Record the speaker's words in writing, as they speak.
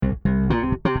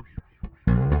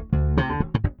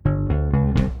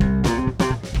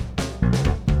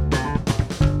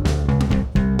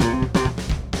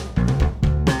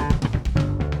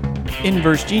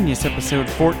Inverse Genius, episode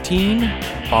 14,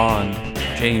 Bond,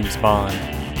 James Bond.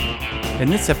 In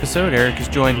this episode, Eric is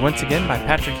joined once again by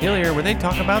Patrick Hillier, where they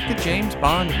talk about the James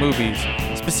Bond movies,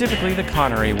 specifically the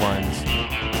Connery ones.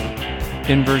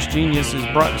 Inverse Genius is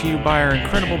brought to you by our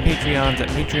incredible Patreons at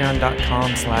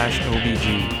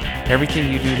patreon.com/OBG.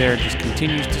 Everything you do there just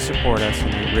continues to support us,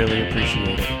 and we really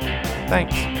appreciate it.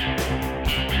 Thanks.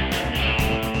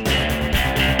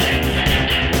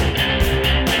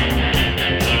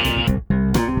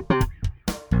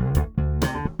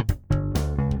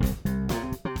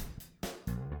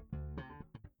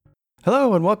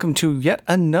 Hello and welcome to yet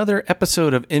another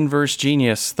episode of Inverse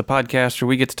Genius, the podcast where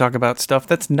we get to talk about stuff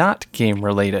that's not game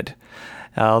related.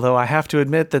 Although I have to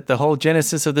admit that the whole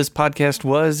genesis of this podcast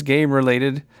was game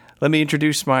related. Let me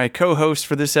introduce my co-host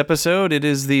for this episode. It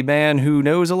is the man who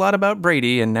knows a lot about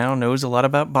Brady and now knows a lot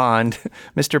about Bond,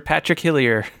 Mr. Patrick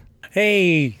Hillier.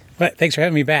 Hey, thanks for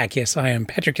having me back. Yes, I am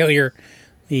Patrick Hillier,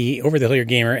 the Over the Hillier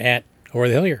gamer at Over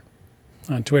the Hillier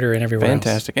on Twitter and everywhere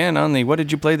Fantastic. else. And on the What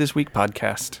Did You Play This Week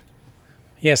podcast.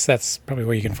 Yes, that's probably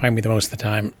where you can find me the most of the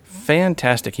time.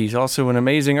 Fantastic. He's also an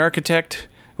amazing architect,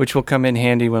 which will come in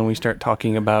handy when we start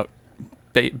talking about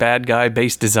bad guy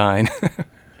base design.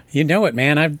 You know it,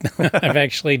 man. I've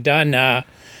actually done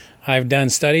I've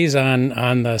done studies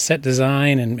on the set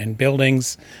design and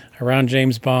buildings around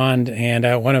James Bond,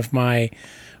 and one of my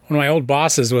old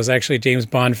bosses was actually a James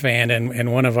Bond fan,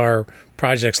 and one of our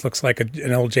projects looks like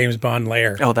an old James Bond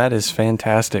lair. Oh, that is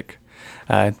fantastic.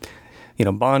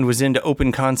 Bond was into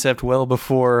open concept well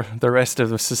before the rest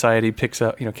of the society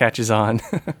catches on.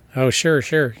 Oh,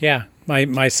 sure. Yeah.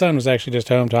 My son was actually just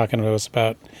home talking to us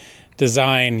about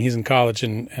design. He's in college,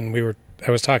 and I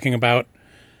was talking about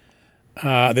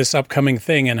this upcoming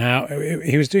thing and how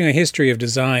he was doing a history of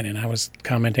design, and I was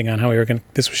commenting on how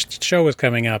this show was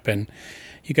coming up, and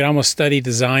you could almost study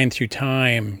design through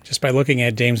time just by looking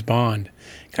at James Bond,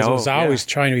 because it was always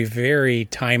trying to be very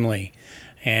timely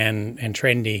and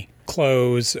trendy.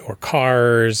 Clothes or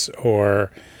cars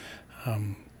or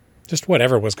just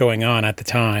whatever was going on at the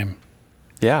time.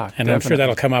 Yeah. And definitely. I'm sure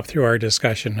that'll come up through our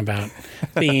discussion about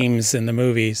themes in the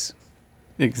movies.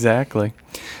 Exactly.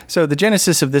 So the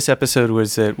genesis of this episode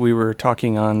was that we were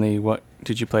talking on the What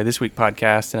Did You Play This Week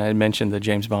podcast, and I had mentioned the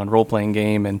James Bond role-playing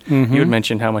game, and you had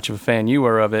mentioned how much of a fan you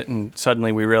were of it, and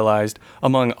suddenly we realized,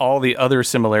 among all the other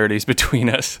similarities between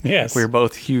us, yes, we were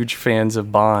both huge fans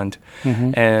of Bond.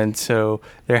 And so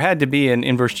there had to be an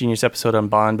Inverse Genius episode on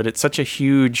Bond, but it's such a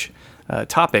huge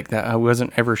topic that I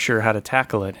wasn't ever sure how to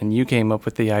tackle it, and you came up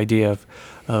with the idea of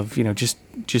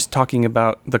just talking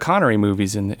about the Connery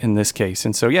movies in this case.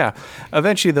 And so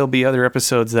eventually there'll be other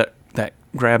episodes that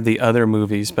grab the other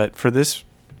movies, but for this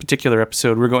particular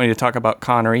episode we're going to talk about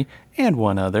Connery and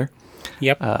one other.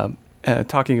 Yep.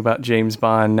 Talking about James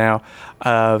Bond. Now,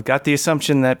 I've got the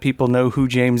assumption that people know who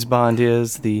James Bond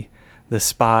is, the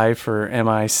spy for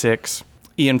MI6.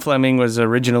 Ian Fleming was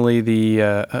originally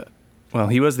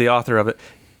he was the author of it.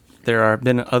 There have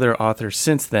been other authors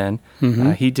since then.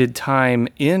 He did time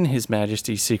in His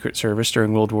Majesty's Secret Service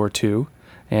during World War II,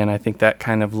 and I think that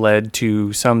kind of led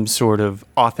to some sort of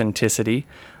authenticity,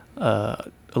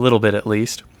 a little bit at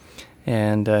least.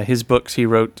 And his books, he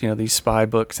wrote, these spy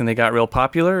books, and they got real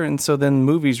popular, and so then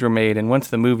movies were made, and once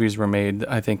the movies were made,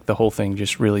 I think the whole thing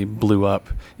just really blew up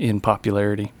in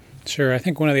popularity. Sure. I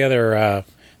think one of the other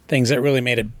things that really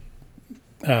made it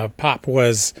pop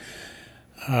was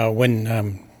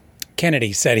when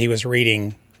Kennedy said he was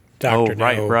reading Dr.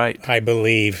 No, right. I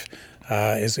believe,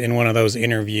 is in one of those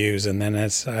interviews, and then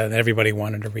everybody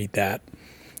wanted to read that.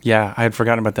 Yeah, I had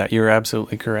forgotten about that. You're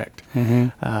absolutely correct.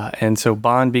 And so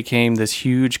Bond became this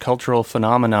huge cultural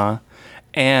phenomena,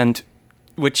 and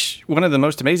which one of the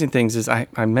most amazing things is I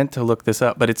meant to look this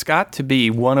up, but it's got to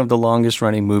be one of the longest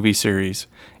running movie series,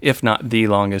 if not the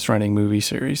longest running movie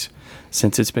series,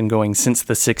 since it's been going since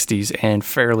the 60s and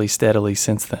fairly steadily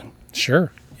since then.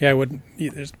 Sure. Yeah,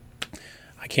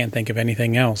 I can't think of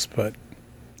anything else, but...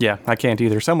 Yeah, I can't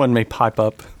either. Someone may pipe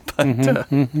up. But,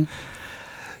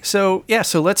 So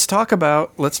let's talk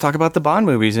about the Bond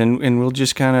movies, and we'll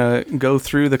just kind of go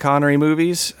through the Connery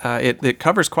movies. It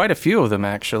covers quite a few of them,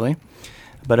 actually.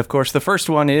 But, of course, the first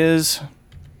one is...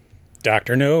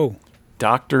 Dr. No.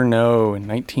 Dr. No in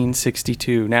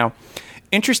 1962. Now,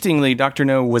 interestingly, Dr.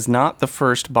 No was not the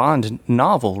first Bond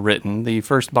novel written. The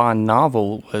first Bond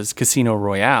novel was Casino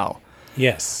Royale.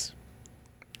 Yes.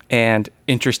 And,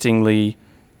 interestingly,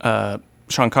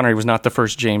 Sean Connery was not the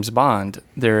first James Bond.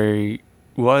 There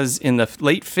was, in the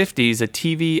late 50s, a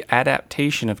TV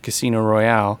adaptation of Casino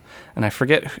Royale, and I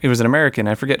forget, it was an American,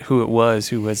 I forget who was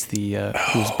the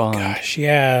who's Bond. Gosh,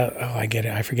 yeah, I get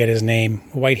it, I forget his name,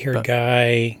 white-haired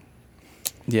guy.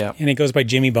 Yeah. And it goes by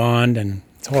Jimmy Bond, and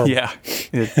it's horrible. Yeah.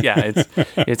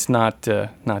 It's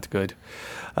not good.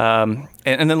 And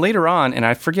then later on, and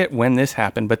I forget when this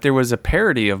happened, but there was a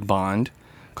parody of Bond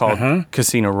called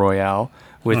Casino Royale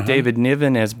with David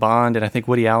Niven as Bond, and I think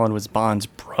Woody Allen was Bond's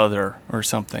brother or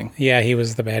something. Yeah, he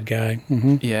was the bad guy.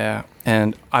 Mm-hmm. Yeah,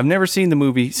 and I've never seen the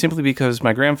movie simply because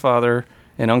my grandfather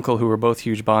and uncle, who were both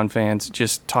huge Bond fans,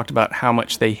 just talked about how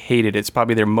much they hated it. It's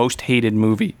probably their most hated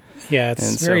movie. Yeah,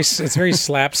 it's very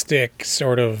slapstick,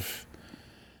 sort of,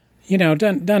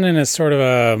 done in a sort of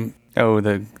a... Oh,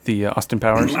 the Austin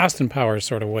Powers? Austin Powers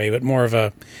sort of way, but more of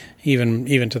a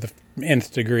even to the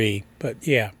nth degree. But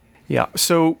yeah. Yeah,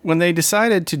 so when they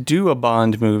decided to do a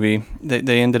Bond movie,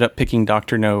 they ended up picking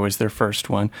Dr. No as their first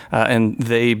one, and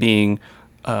they being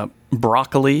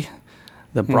Broccoli.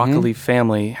 The Broccoli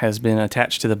family has been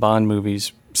attached to the Bond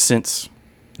movies since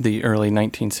the early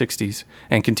 1960s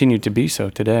and continued to be so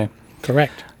today.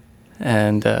 Correct.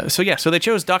 And so they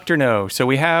chose Dr. No. So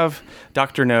we have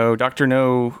Dr. No. Dr.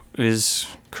 No is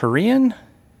Korean?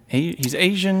 He's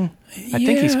Asian? I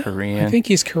think he's Korean. I think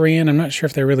he's Korean. I'm not sure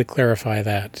if they really clarify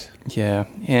that. Yeah,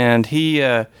 and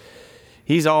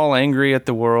he's all angry at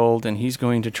the world, and he's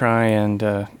going to try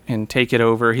and take it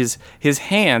over. His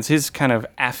hands, his kind of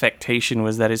affectation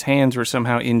was that his hands were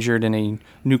somehow injured in a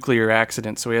nuclear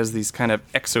accident, so he has these kind of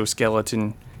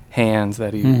exoskeleton hands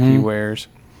that he wears.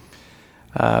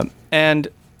 And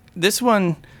this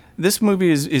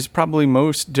movie is probably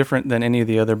most different than any of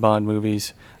the other Bond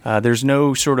movies. There's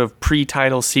no sort of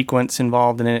pre-title sequence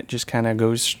involved in it. It just kind of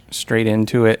goes straight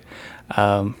into it.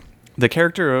 The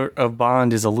character of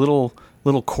Bond is a little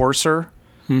coarser.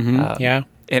 Yeah.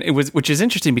 And which is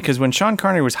interesting because when Sean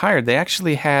Connery was hired, they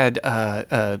actually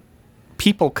had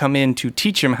people come in to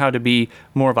teach him how to be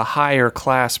more of a higher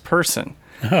class person.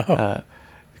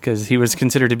 Because he was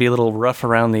considered to be a little rough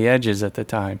around the edges at the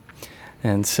time.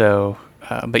 And so,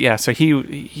 so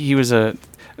he was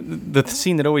the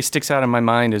scene that always sticks out in my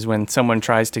mind is when someone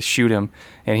tries to shoot him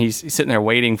and he's sitting there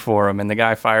waiting for him and the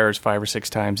guy fires 5 or 6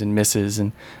 times and misses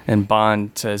and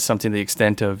Bond says something to the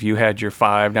extent of, "You had your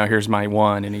 5, now here's my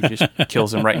 1," and he just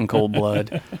kills him right in cold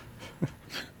blood.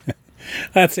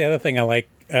 That's the other thing I like.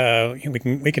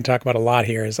 We can talk about a lot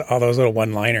here is all those little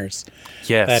one-liners.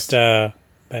 Yes. That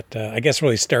I guess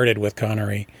really started with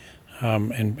Connery,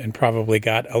 and probably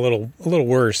got a little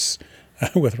worse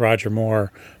with Roger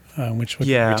Moore, which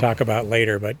we talk about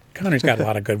later. But Connery's got a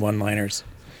lot of good one-liners.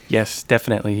 Yes,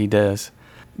 definitely he does.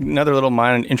 Another little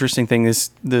minor interesting thing is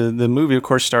the movie, of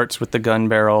course, starts with the gun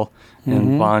barrel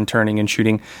and Bond turning and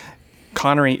shooting.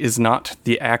 Connery is not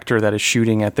the actor that is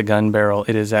shooting at the gun barrel.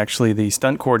 It is actually the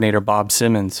stunt coordinator, Bob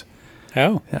Simmons.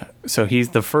 Oh. So he's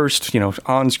the first,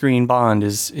 on-screen Bond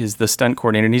is the stunt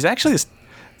coordinator. And he's actually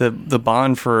the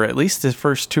Bond for at least the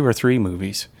first 2 or 3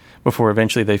 movies before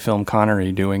eventually they film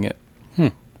Connery doing it.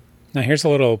 Now here's a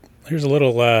little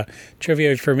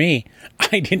trivia for me.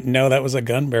 I didn't know that was a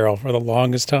gun barrel for the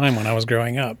longest time when I was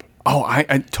growing up. Oh,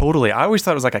 I totally. I always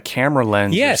thought it was like a camera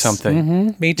lens or something. Mm-hmm.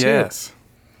 Me too. Yes.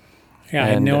 Yeah, I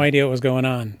had no idea what was going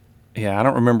on. Yeah, I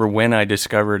don't remember when I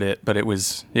discovered it, but it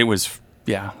was I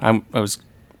was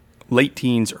late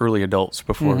teens, early adults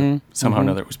before somehow or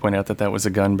another it was pointed out that was a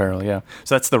gun barrel, yeah.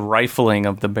 So that's the rifling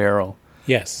of the barrel.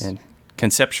 Yes. And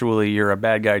conceptually, you're a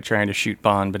bad guy trying to shoot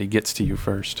Bond, but he gets to you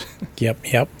first.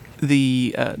 Yep.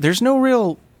 There's no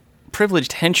real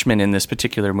privileged henchman in this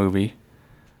particular movie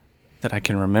that I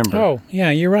can remember. Oh, yeah,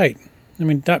 you're right. I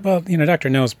mean, Dr.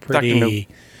 No's pretty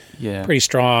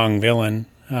strong villain.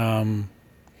 I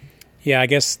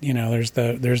guess, there's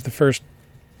the first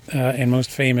and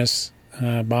most famous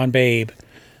Bond babe,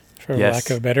 for lack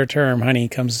of a better term. Honey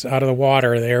comes out of the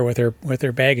water there with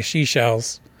her bag of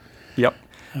seashells. Yep.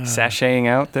 Sashaying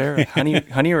out there.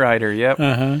 Honey Rider,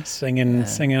 yep.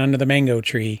 Singing under the mango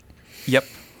tree. Yep.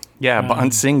 Yeah,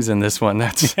 Bond sings in this one.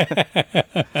 That's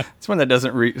it's one that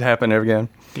doesn't happen again.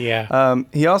 Yeah.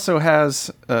 He also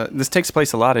has, this takes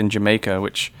place a lot in Jamaica,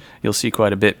 which you'll see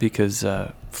quite a bit because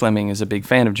Fleming is a big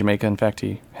fan of Jamaica. In fact,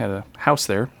 he had a house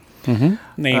there. Mm-hmm.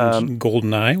 Named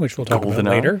GoldenEye, which we'll talk about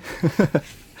later.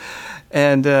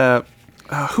 And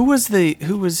who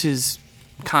was his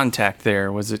contact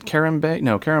there? Was it Karen Bay?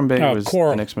 No, Karen Bay was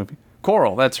Coral. The next movie.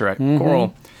 Coral, that's right.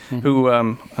 Coral, who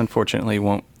unfortunately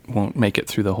won't make it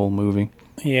through the whole movie.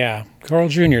 Yeah, Coral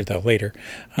Jr. though later.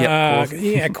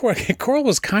 Coral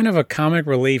was kind of a comic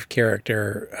relief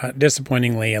character,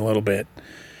 disappointingly a little bit.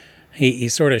 He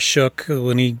sort of shook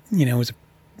when he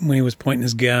was pointing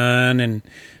his gun and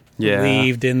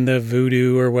believed in the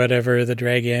voodoo or whatever, the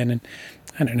dragon, and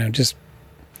I don't know, just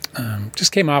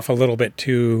came off a little bit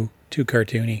too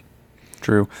cartoony.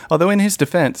 True. Although in his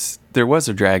defense, there was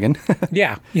a dragon.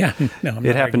 Yeah. No,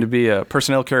 It happened to be a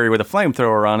personnel carrier with a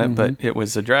flamethrower on it, but it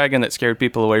was a dragon that scared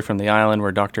people away from the island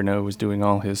where Dr. No was doing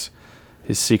all his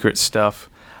secret stuff.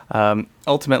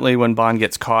 Ultimately, when Bond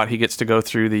gets caught, he gets to go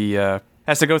through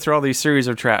has to go through all these series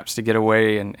of traps to get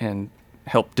away and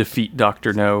help defeat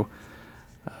Dr. No,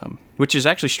 which is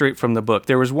actually straight from the book.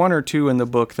 There was one or two in the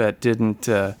book that didn't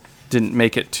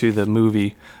make it to the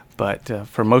movie, but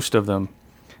for most of them,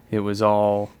 it was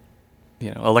all,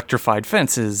 electrified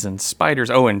fences and spiders.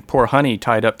 Oh, and poor Honey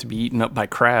tied up to be eaten up by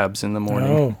crabs in the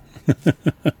morning.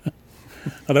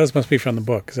 Oh, those must be from the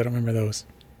book because I don't remember those.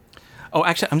 Oh,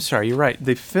 actually, I'm sorry. You're right.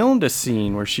 They filmed a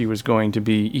scene where she was going to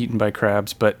be eaten by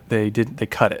crabs, but they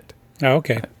cut it. Oh,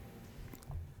 okay.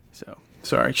 So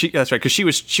sorry. That's right, because she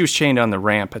was chained on the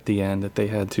ramp at the end that they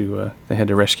had to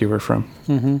rescue her from.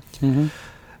 Mm-hmm. Mm-hmm.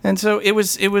 And so it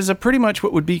was a pretty much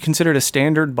what would be considered a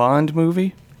standard Bond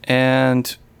movie.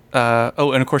 And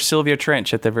and of course Sylvia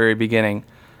Trench at the very beginning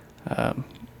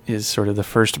is sort of the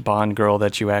first Bond girl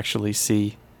that you actually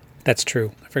see. That's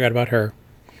true. I forgot about her.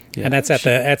 Yeah, and that's at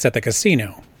the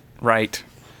casino. Right.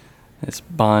 This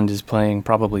Bond is playing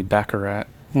probably Baccarat.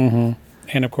 Mm-hmm.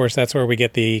 And of course that's where we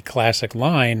get the classic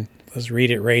line. Let's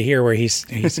read it right here where he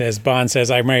says, Bond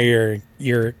says, "I admire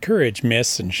your courage,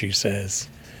 miss," and she says,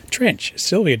 "Trench,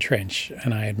 Sylvia Trench,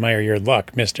 and I admire your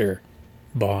luck, Mr.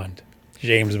 Bond,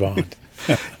 James Bond."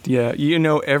 Yeah,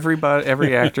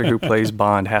 every actor who plays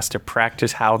Bond has to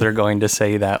practice how they're going to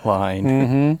say that line.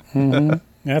 Mm-hmm, mm-hmm.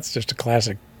 That's just a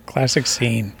classic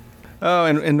scene. Oh,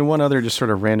 and one other just sort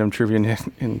of random trivia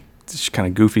and just kind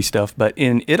of goofy stuff, but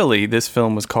in Italy, this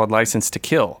film was called License to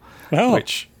Kill,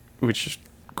 which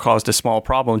caused a small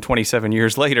problem 27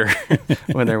 years later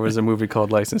when there was a movie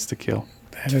called License to Kill.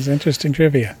 That is interesting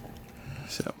trivia.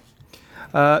 So,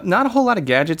 not a whole lot of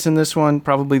gadgets in this one.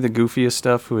 Probably the goofiest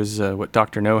stuff was what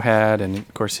Dr. No had, and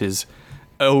of course his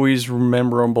always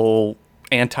memorable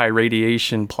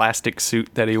anti-radiation plastic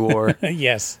suit that he wore.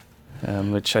 Yes.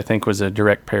 Which I think was a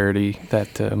direct parody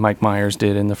that Mike Myers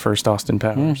did in the first Austin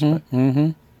Powers.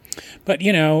 But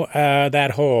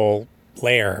that whole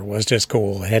lair was just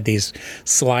cool. It had these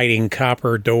sliding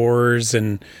copper doors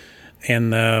and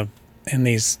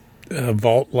these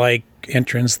vault-like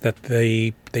entrance that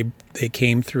they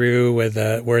came through with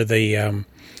where the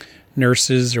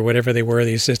nurses or whatever they were,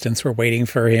 the assistants were waiting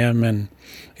for him, and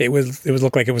it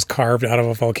looked like it was carved out of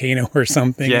a volcano or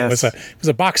something. Yes. It was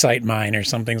a bauxite mine or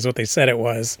something is what they said it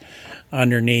was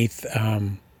underneath.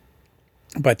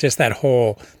 But just that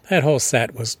whole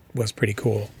set was pretty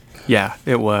cool. Yeah,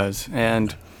 it was,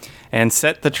 and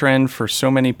set the trend for so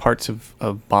many parts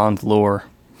of Bond lore.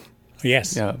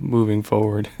 Yes. Yeah, moving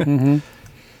forward. Mm-hmm.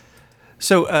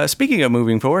 So speaking of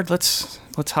moving forward, let's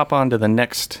hop on to the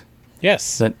next.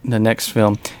 Yes. The next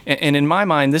film. And in my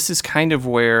mind, this is kind of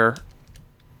where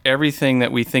everything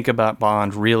that we think about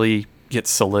Bond really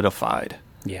gets solidified.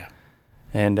 Yeah.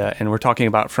 And we're talking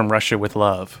about From Russia with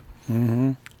Love.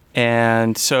 Mm-hmm.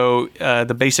 And so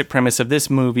the basic premise of this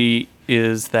movie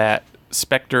is that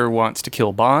Spectre wants to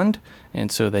kill Bond,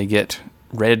 and so they get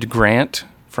Red Grant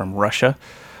from Russia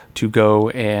to go,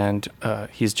 and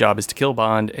his job is to kill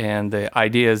Bond, and the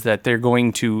idea is that they're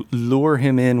going to lure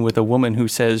him in with a woman who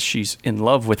says she's in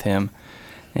love with him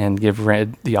and give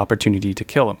Red the opportunity to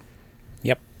kill him.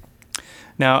 Yep.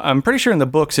 Now, I'm pretty sure in the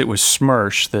books it was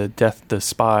Smersh, the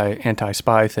spy,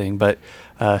 anti-spy thing, but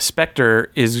Spectre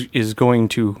is going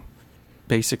to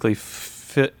basically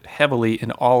fit heavily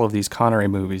in all of these Connery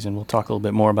movies, and we'll talk a little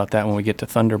bit more about that when we get to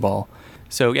Thunderball.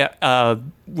 So, yeah,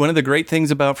 one of the great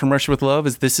things about From Russia with Love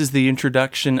is this is the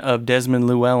introduction of Desmond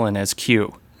Llewellyn as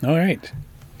Q. All right.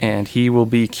 And he will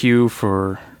be Q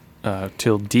for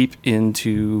till deep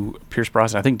into Pierce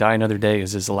Brosnan. I think Die Another Day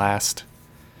is his last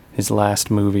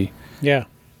movie. Yeah.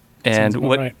 And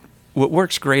what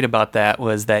works great about that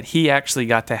was that he actually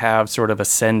got to have sort of a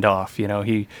send-off.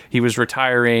 He was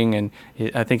retiring, and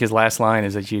I think his last line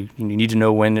is that you need to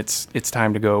know when it's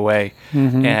time to go away.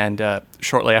 Mm-hmm. And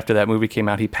shortly after that movie came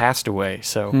out, he passed away.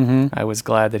 So I was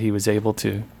glad that he was able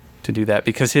to do that,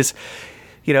 because his,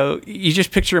 you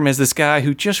just picture him as this guy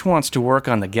who just wants to work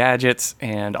on the gadgets,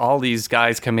 and all these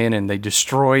guys come in and they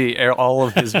destroy all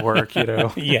of his work.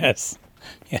 Yes.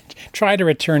 Yeah. Try to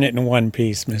return it in one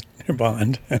piece, Mr.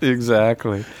 Bond.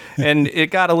 Exactly. And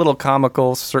it got a little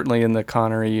comical, certainly in the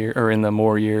Connery year, or in the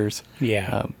Moore years.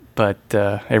 Yeah. But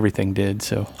everything did,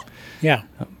 so. Yeah.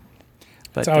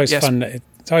 But it's always fun.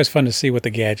 It's always fun to see what the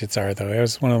gadgets are, though. It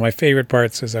was one of my favorite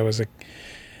parts as I was a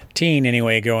teen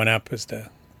anyway, growing up, was to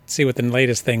see what the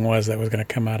latest thing was that was going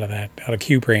to come out of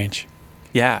Q Branch.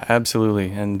 Yeah,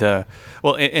 absolutely. And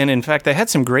and in fact, they had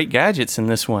some great gadgets in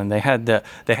this one. They had the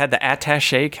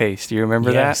attaché case. Do you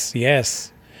remember Yes, that?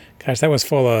 yes. Gosh, that was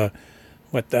full of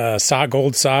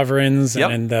gold sovereigns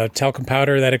Yep. and the talcum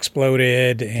powder that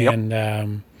exploded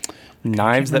and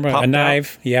Knives that remember, popped a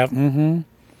knife. Yeah. Mm-hmm.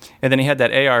 And then he had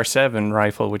that AR-7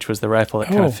 rifle, which was the rifle that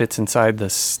kind Oh. of fits inside the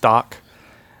stock,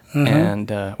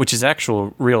 and which is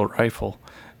actual real rifle.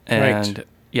 And Right.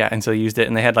 yeah, and so they used it,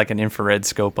 and they had like an infrared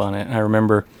scope on it. And I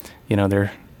remember,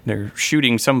 they're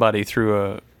shooting somebody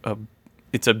through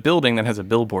it's a building that has a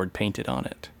billboard painted on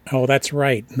it. Oh, that's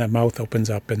right. And the mouth opens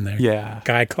up and the Yeah.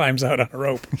 guy climbs out on a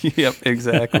rope. Yep,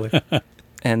 exactly.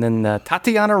 And then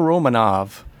Tatiana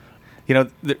Romanov.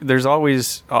 There's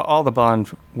always all the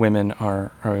Bond women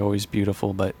are always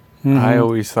beautiful, but I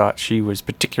always thought she was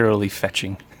particularly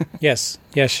fetching. Yes,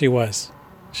 she was.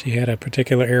 She had a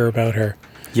particular air about her.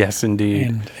 Yes,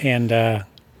 indeed. And the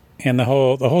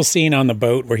whole scene on the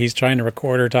boat where he's trying to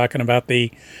record her talking about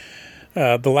the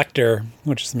Lecter,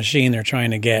 which is the machine they're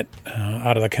trying to get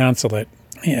out of the consulate,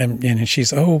 and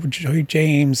she's, "Oh,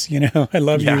 James, I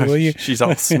love you. Will you?" She's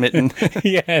all smitten.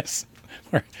 Yes,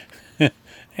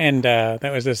 and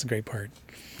that was just a great part.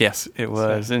 Yes, it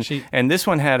was. So and this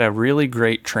one had a really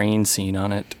great train scene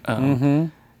on it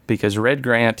because Red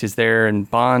Grant is there, and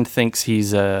Bond thinks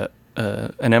he's an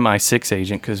MI6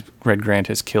 agent because Red Grant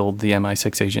has killed the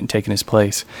MI6 agent and taken his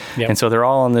place. Yep. And so they're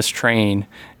all on this train,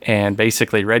 and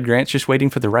basically Red Grant's just waiting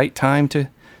for the right time to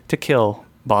kill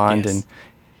Bond, Yes. and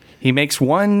he makes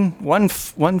one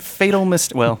fatal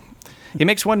mistake. Well, he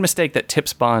makes one mistake that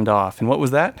tips Bond off, and what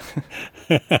was that?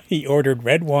 He ordered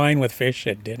red wine with fish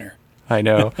at dinner. I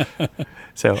know.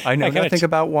 So I know gotta nothing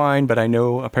about wine, but I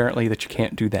know apparently that you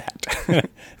can't do that.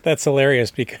 That's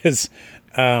hilarious because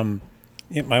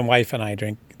my wife and I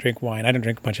drink wine. I don't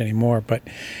drink much anymore, but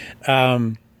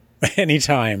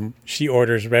anytime she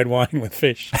orders red wine with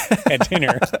fish at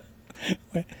dinner,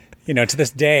 to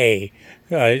this day,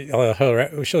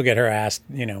 she'll get her asked,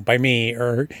 by me,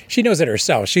 or she knows it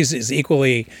herself. She's as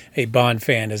equally a Bond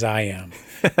fan as I am.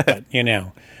 But,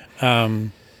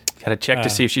 Got to check to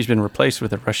see if she's been replaced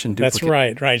with a Russian duplicate.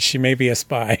 that's right. She may be a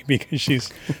spy because she's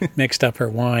mixed up her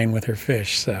wine with her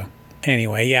fish. So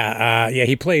anyway,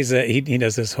 he plays he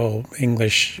does this whole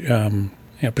English,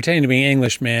 pretending to be an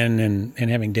Englishman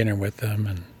and having dinner with them,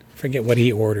 and forget what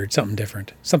he ordered, something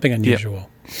different, something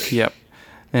unusual. Yep.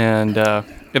 And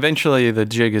eventually the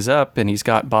jig is up, and he's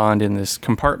got Bond in this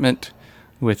compartment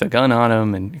with a gun on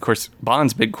him. And, of course,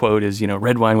 Bond's big quote is,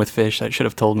 red wine with fish, that should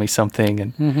have told me something.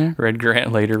 And Red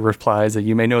Grant later replies that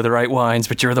you may know the right wines,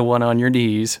 but you're the one on your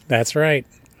knees. That's right.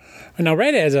 Now,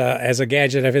 Red has a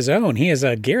gadget of his own. He has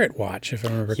a Garrett watch, if I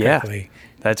remember correctly.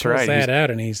 That's Pulls right. that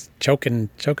out, and he's choking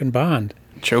Bond.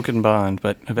 Choking Bond,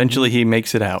 but eventually he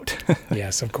makes it out.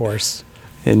 Yes, of course.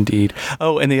 Indeed.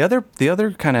 Oh, and the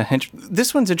other kind of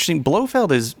this one's interesting.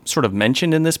 Blofeld is sort of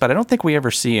mentioned in this, but I don't think we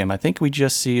ever see him. I think we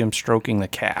just see him stroking the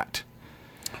cat.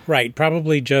 Right,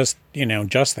 probably just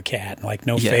the cat, like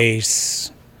no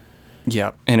face.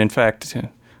 Yeah, and in fact,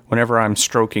 whenever I'm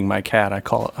stroking my cat, I'm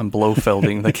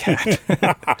Blofelding the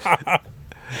cat.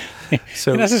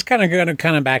 So And this is kind of going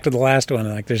kind of back to the last one.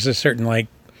 Like, there's just certain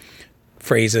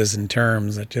phrases and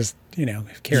terms that just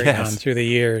carry on through the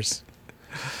years.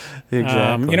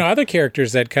 Exactly. Other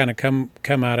characters that kind of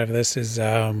come out of this is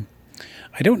I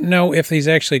don't know if he's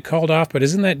actually called off, but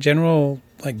isn't that General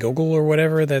Gogol or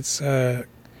whatever that's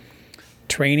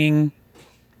training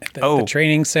at the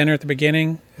training center at the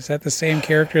beginning? Is that the same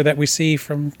character that we see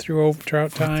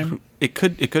throughout time? It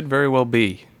could very well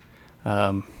be.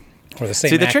 Or the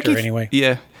same actor anyway.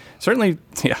 Yeah, certainly.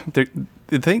 Yeah.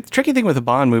 The tricky thing with the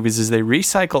Bond movies is they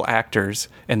recycle actors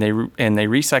and they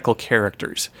recycle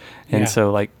characters, and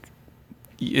so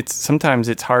sometimes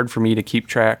it's hard for me to keep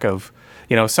track of.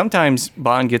 Sometimes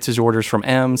Bond gets his orders from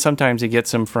M. Sometimes he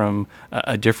gets them from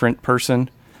a different person.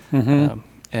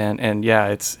 And yeah,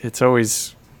 it's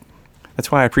always.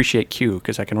 That's why I appreciate Q,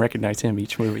 because I can recognize him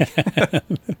each movie.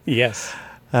 Yes.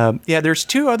 There's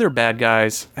two other bad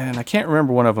guys, and I can't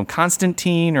remember one of them.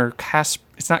 Constantine or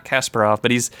it's not Kasparov,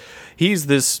 but he's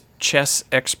this chess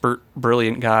expert,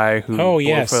 brilliant guy who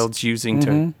Blofeld's using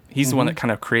to. He's the one that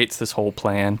kind of creates this whole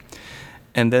plan.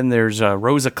 And then there's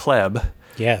Rosa Klebb,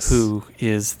 who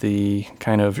is the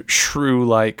kind of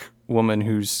shrew-like woman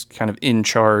who's kind of in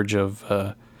charge of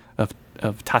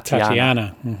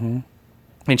Tatiana. Mm-hmm.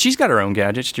 And she's got her own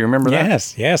gadgets. Do you remember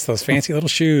that? Yes, those fancy little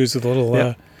shoes with a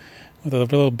little with a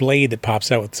little blade that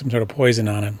pops out with some sort of poison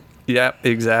on it. Yeah,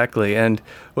 exactly. And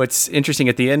what's interesting,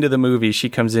 at the end of the movie, she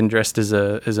comes in dressed as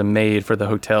a maid for the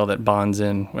hotel that Bond's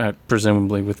in,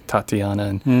 presumably with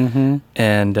Tatiana.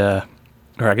 And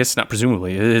or I guess not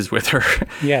presumably, it is with her.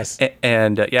 Yes.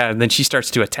 And then she starts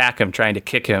to attack him, trying to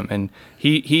kick him, and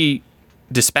he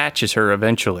dispatches her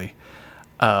eventually.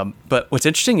 But what's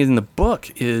interesting in the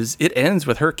book is it ends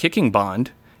with her kicking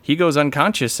Bond. He goes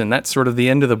unconscious, and that's sort of the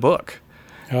end of the book.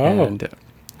 Oh. And,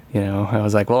 I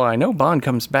was like, well, I know Bond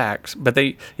comes back, but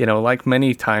they, like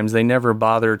many times, they never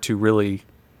bother to really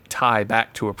tie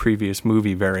back to a previous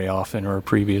movie very often or a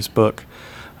previous book.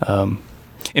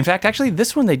 In fact, actually,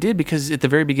 this one they did because at the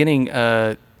very beginning,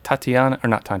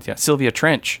 Sylvia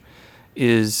Trench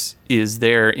is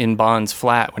there in Bond's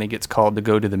flat when he gets called to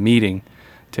go to the meeting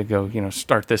to go,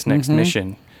 start this next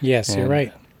mission. Yes, And you're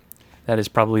right. that is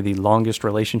probably the longest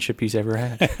relationship he's ever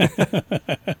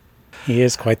had. He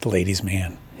is quite the ladies'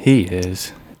 man. He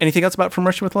is. Anything else about From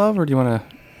Russia with Love, or do you want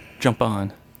to jump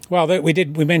on? Well, we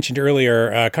mentioned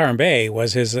earlier, Karim Bey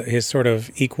was his sort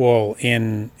of equal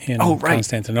in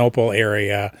Constantinople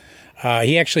area.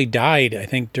 He actually died, I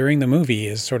think, during the movie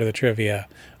is sort of the trivia,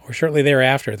 or shortly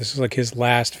thereafter. This was like his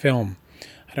last film.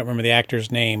 I don't remember the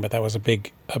actor's name, but that was a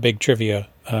big trivia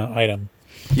item.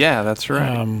 Yeah, that's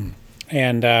right.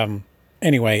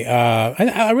 Anyway,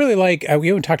 I really like. We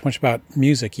haven't talked much about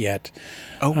music yet.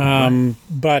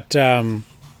 But I'm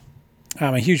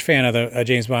a huge fan of the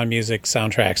James Bond music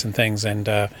soundtracks and things, and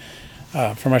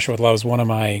From Russia with Love is one of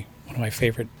my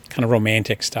favorite kind of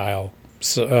romantic style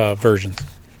versions.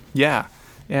 Yeah,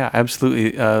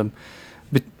 absolutely.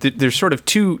 But there's sort of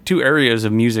two areas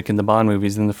of music in the Bond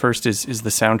movies, and the first is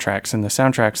the soundtracks, and the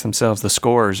soundtracks themselves, the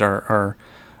scores are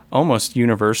almost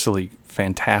universally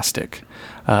fantastic.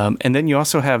 And then you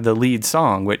also have the lead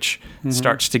song, which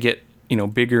starts to get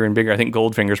bigger and bigger. I think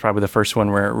Goldfinger is probably the first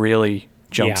one where it really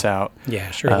jumps out.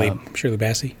 Yeah, Shirley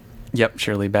Bassey. Yep,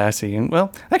 Shirley Bassey. And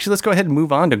well, actually, let's go ahead and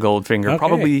move on to Goldfinger. Okay.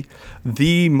 Probably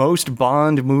the most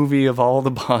Bond movie of all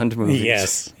the Bond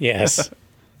movies. Yes.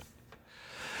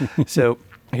 So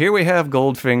here we have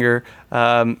Goldfinger.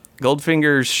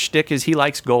 Goldfinger's shtick is he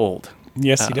likes gold.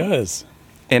 Yes, he does.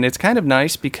 And it's kind of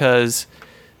nice because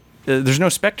there's no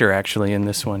Spectre actually in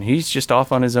this one. He's just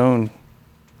off on his own,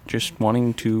 just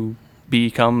wanting to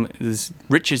become as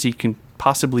rich as he can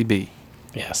possibly be.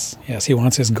 Yes, he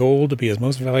wants his gold to be his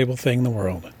most valuable thing in the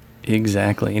world.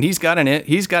 Exactly. And he's got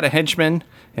a henchman.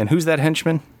 And who's that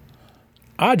henchman?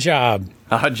 Oddjob,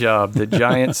 the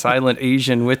giant silent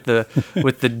Asian with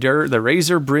the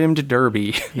razor-brimmed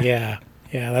derby. Yeah,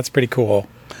 that's pretty cool.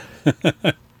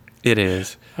 It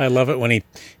is. I love it when he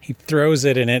throws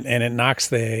it and it knocks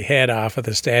the head off of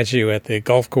the statue at the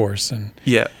golf course, and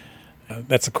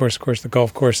that's of course the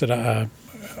golf course that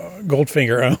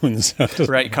Goldfinger owns.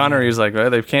 Right. Connery is like, well,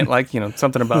 they can't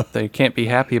something about they can't be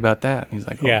happy about that. And he's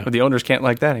like, the owners can't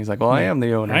like that. And he's like, well, I am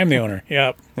the owner. I am the owner.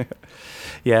 Yep.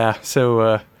 Yeah.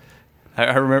 So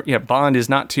I remember. Yeah, Bond is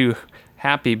not too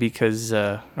happy because,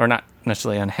 or not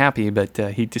necessarily unhappy, but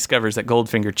he discovers that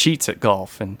Goldfinger cheats at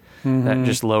golf, and that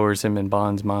just lowers him in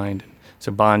Bond's mind.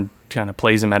 So Bond kind of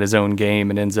plays him at his own game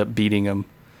and ends up beating him.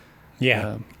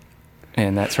 Yeah.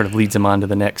 And that sort of leads him on to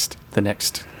the next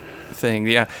thing.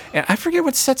 Yeah. And I forget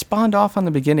what sets Bond off on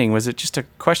the beginning. Was it just a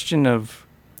question of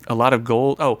a lot of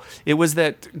gold? Oh, it was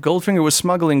that Goldfinger was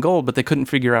smuggling gold, but they couldn't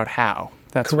figure out how.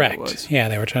 That's correct. What it was. Yeah,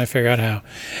 they were trying to figure out how.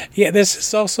 Yeah, this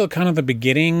is also kind of the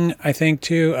beginning, I think,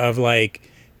 too, of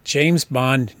like James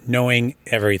Bond knowing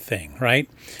everything, right?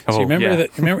 So you remember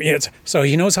that? So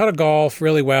he knows how to golf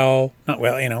really well, not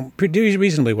well, pretty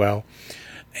reasonably well,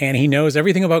 and he knows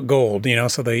everything about gold.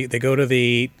 So they go to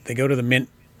the mint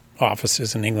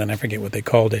offices in England. I forget what they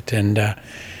called it, and the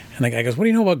guy goes, "What do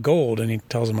you know about gold?" And he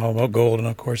tells him all about gold, and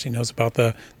of course he knows about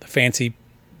the fancy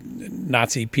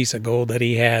Nazi piece of gold that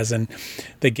he has, and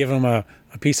they give him a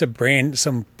piece of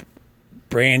some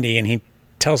brandy, and he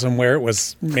tells him where it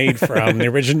was made from, the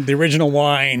original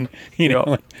wine,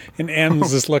 and M's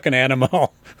just looking at him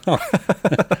all.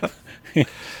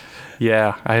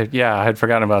 Yeah, I had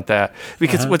forgotten about that,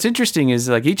 because what's interesting is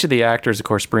like each of the actors, of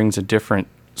course, brings a different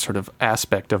sort of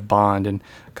aspect of Bond, and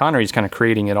Connery's kind of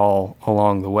creating it all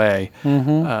along the way.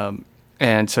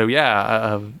 And so,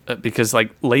 because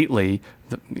like lately,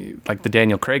 like the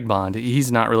Daniel Craig Bond,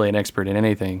 he's not really an expert in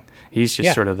anything. He's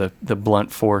just sort of the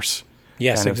blunt force.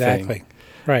 Yes, kind of exactly. thing.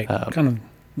 Right. Kind of,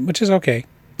 which is okay.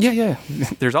 Yeah.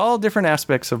 There's all different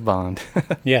aspects of Bond.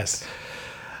 Yes.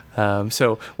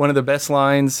 So one of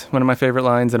my favorite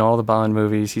lines in all the Bond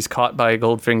movies, he's caught by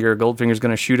Goldfinger. Goldfinger's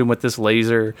going to shoot him with this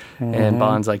laser. And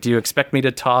Bond's like, "Do you expect me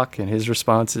to talk?" And his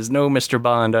response is, "No, Mr.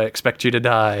 Bond, I expect you to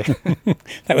die."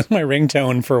 That was my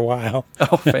ringtone for a while.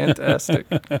 Oh, fantastic.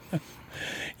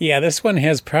 Yeah, this one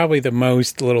has probably the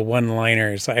most little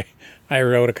one-liners. I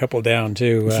wrote a couple down,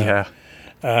 too.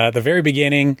 The very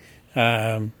beginning,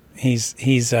 he's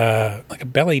like a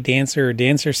belly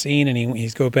dancer scene, and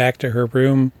he's go back to her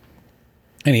room,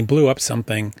 and he blew up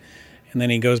something, and then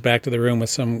he goes back to the room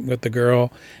with the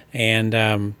girl, and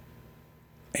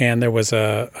there was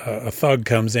a thug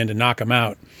comes in to knock him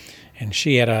out, and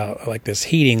she had like this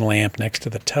heating lamp next to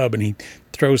the tub, and he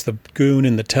throws the goon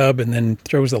in the tub and then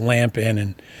throws the lamp in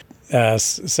and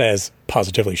says,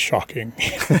 "Positively shocking,"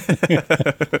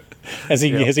 as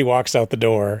he walks out the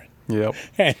door. Yep.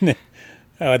 And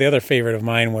the other favorite of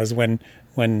mine was when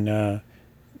M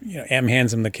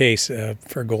hands him the case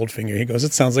for Goldfinger. He goes,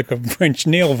 "It sounds like a French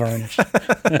nail varnish."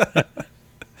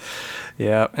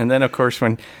 Yeah, and then of course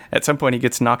when at some point he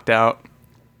gets knocked out,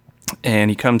 and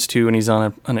he comes to, and he's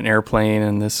on an airplane,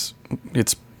 and this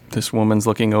woman's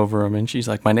looking over him, and she's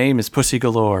like, "My name is Pussy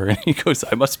Galore," and he goes,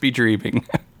 "I must be dreaming."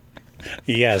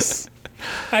 Yes,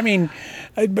 I mean,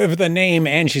 the name,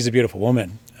 and she's a beautiful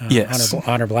woman. Yes,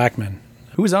 Honor Blackman,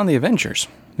 who was on the Avengers,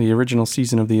 the original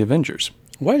season of the Avengers.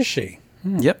 Was she?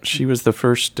 Yep, she was the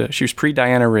first. She was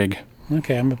pre-Diana Rigg.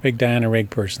 Okay, I'm a big Diana Rigg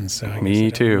person, so me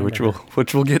too.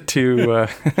 Which we'll get to.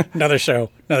 Another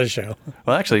show.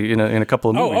 Well, actually, in a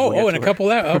couple of movies. In a couple.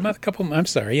 Not a couple. I'm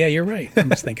sorry. Yeah, you're right. I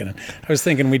was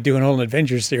thinking we'd do an whole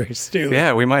Avengers series too.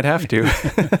 Yeah, we might have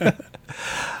to.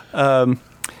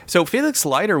 So Felix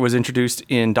Leiter was introduced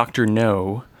in Dr.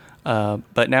 No,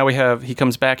 but now he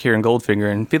comes back here in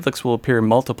Goldfinger, and Felix will appear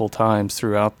multiple times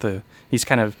throughout he's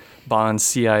kind of Bond's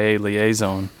CIA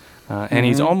liaison. And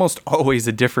he's almost always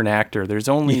a different actor. There's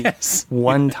only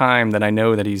one time that I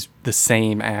know that he's the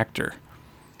same actor.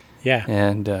 Yeah.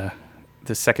 And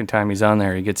the second time he's on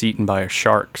there, he gets eaten by a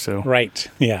shark. So right.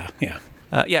 Yeah.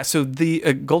 So the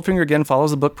Goldfinger, again,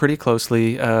 follows the book pretty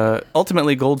closely.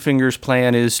 Ultimately, Goldfinger's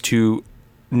plan is to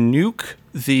nuke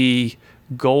the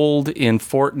gold in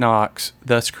Fort Knox,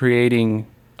 thus creating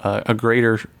a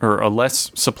greater or a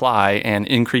less supply and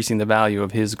increasing the value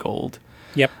of his gold.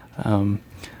 Yep.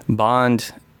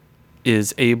 Bond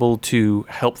is able to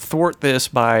help thwart this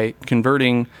by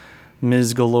converting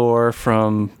Ms. Galore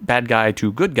from bad guy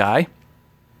to good guy.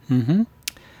 Mm-hmm.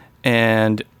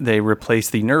 And they replace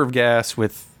the nerve gas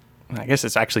with, I guess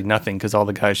it's actually nothing, because all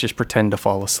the guys just pretend to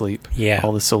fall asleep. Yeah.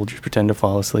 All the soldiers pretend to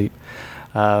fall asleep.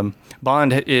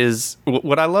 Bond is,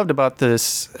 what I loved about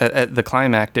this at the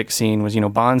climactic scene was,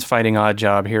 Bond's fighting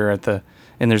Oddjob here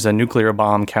and there's a nuclear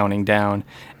bomb counting down,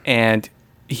 and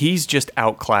he's just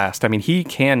outclassed. I mean, he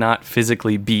cannot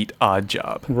physically beat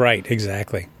Oddjob. Right,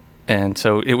 exactly. And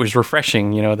so it was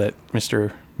refreshing, that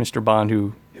Mr. Bond,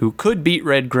 who could beat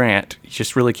Red Grant, he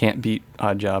just really can't beat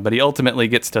Oddjob. But he ultimately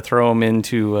gets to throw him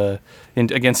into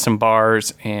against some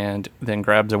bars, and then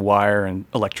grabs a wire and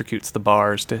electrocutes the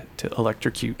bars to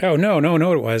electrocute. Oh no!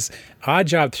 It was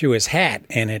Oddjob threw his hat,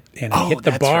 and it hit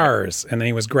the bars, right. And then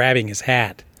he was grabbing his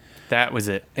hat. That was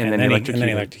it. And then he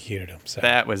electrocuted him. So.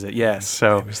 That was it, yes.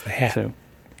 So it was the hat.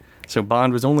 So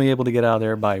Bond was only able to get out of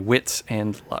there by wits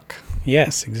and luck.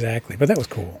 Yes, exactly. But that was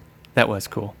cool. That was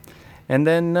cool. And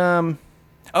then,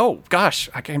 oh, gosh,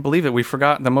 I can't believe it. We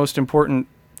forgot the most important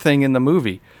thing in the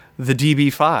movie, the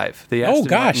DB5, the Aston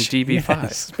Martin DB5.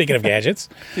 Yes. Speaking of gadgets.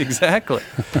 Exactly.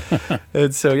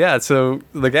 And so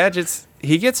the gadgets,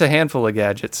 he gets a handful of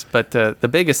gadgets, but the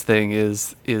biggest thing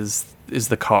is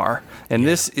the car. And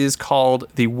this is called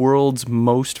the world's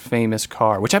most famous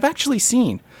car, which I've actually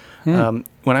seen. When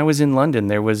I was in London,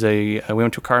 we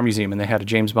went to a car museum, and they had a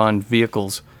James Bond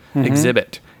vehicles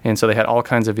exhibit. And so they had all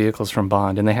kinds of vehicles from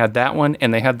Bond. And they had that one,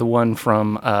 and they had the one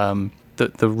from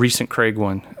the recent Craig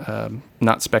one.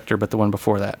 Not Spectre, but the one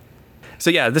before that. So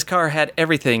yeah, this car had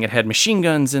everything. It had machine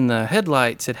guns in the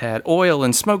headlights. It had oil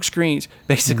and smoke screens.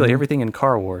 Basically everything in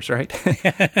Car Wars, right?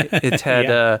 It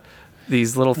had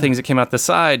these little things that came out the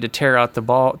side to tear out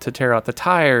the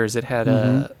tires. It had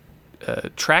a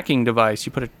tracking device.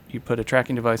 You put a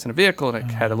tracking device in a vehicle, and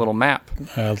it had a little map.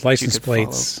 License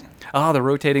plates. Follow. Oh, the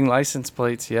rotating license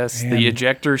plates. Yes, and the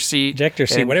ejector seat.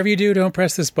 Whatever you do, don't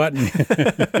press this button.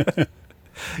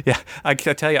 Yeah, I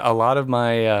can tell you a lot of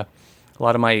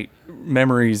my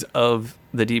memories of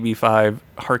the DB5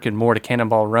 harken more to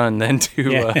Cannonball Run than to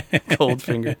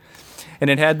Goldfinger. And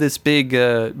it had this big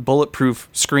bulletproof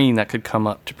screen that could come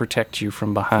up to protect you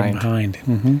from behind.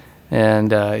 Mm-hmm.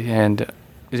 And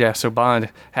so Bond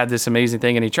had this amazing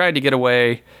thing, and he tried to get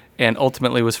away, and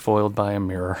ultimately was foiled by a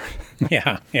mirror.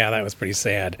 Yeah, that was pretty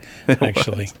sad,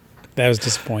 actually. That was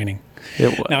disappointing.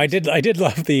 It was. Now, I did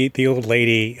love the old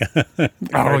lady.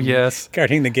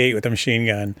 Guarding the gate with a machine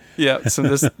gun. Yeah, so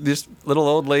this little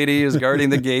old lady is guarding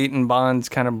the gate, and Bond's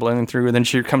kind of blowing through, and then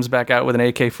she comes back out with an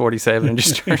AK-47 and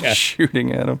just starts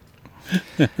shooting at him.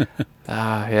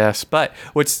 Yes. But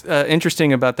what's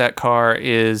interesting about that car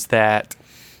is that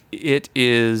it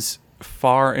is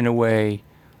far and away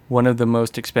one of the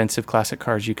most expensive classic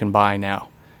cars you can buy now.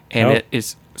 And it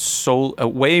is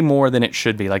way more than it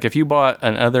should be. Like if you bought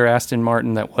another Aston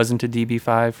Martin that wasn't a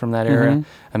DB5 from that era,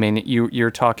 I mean,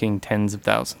 you're talking tens of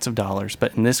thousands of dollars.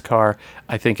 But in this car,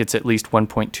 I think it's at least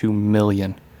 1.2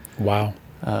 million. Wow.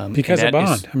 Because of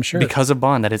Bond, I'm sure. Because of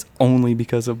Bond. That is only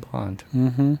because of Bond.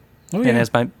 Mm-hmm. Oh, yeah. And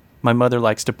as my mother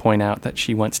likes to point out that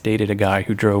she once dated a guy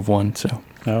who drove one. So.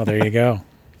 Oh, there you go.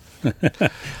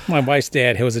 My wife's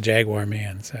dad, he was a Jaguar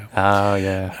man. So. Oh,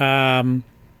 yeah.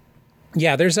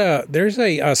 Yeah, there's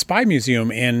a spy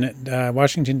museum in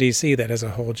Washington, D.C. that has a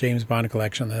whole James Bond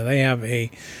collection. They have a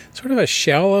sort of a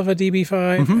shell of a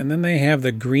DB5, and then they have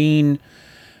the green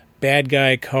bad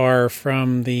guy car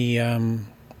from the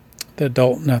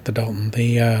Dalton, not the Dalton,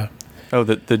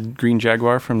 the green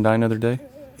Jaguar from Die Another Day?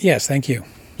 Yes, thank you.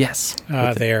 Yes.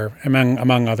 There,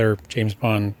 among other James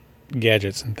Bond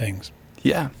gadgets and things.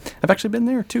 Yeah, I've actually been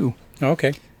there, too.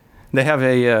 Okay. They have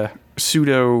a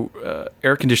pseudo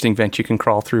air conditioning vent you can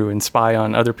crawl through and spy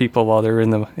on other people while they're in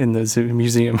the zoo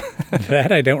museum.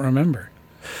 That I don't remember.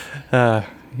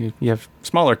 You have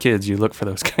smaller kids, you look for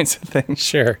those kinds of things.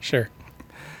 Sure.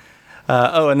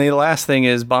 And the last thing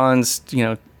is Bond's,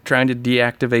 trying to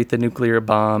deactivate the nuclear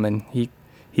bomb, and he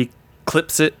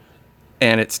clips it,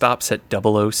 and it stops at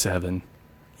 007.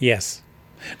 Yes.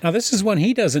 Now this is when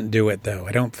he doesn't do it, though.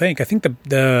 I don't think. I think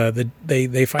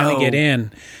they finally get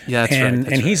in. Yeah, that's and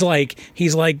right. He's like,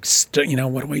 what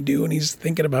do I do? And he's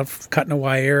thinking about cutting a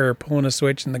wire or pulling a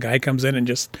switch, and the guy comes in and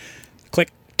just click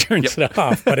turns it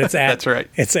off. But it's at that's right.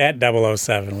 It's at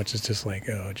 007, which is just like,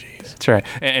 oh, geez. That's right.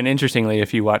 And interestingly,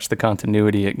 if you watch the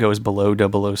continuity, it goes below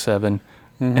 007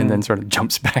 and then sort of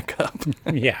jumps back up.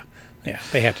 Yeah,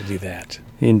 they have to do that.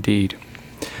 Indeed.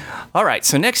 All right,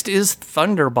 so next is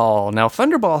Thunderball. Now,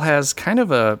 Thunderball has kind of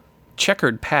a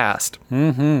checkered past.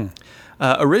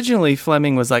 Originally,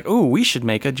 Fleming was like, we should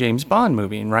make a James Bond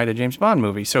movie and write a James Bond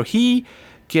movie. So he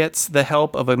gets the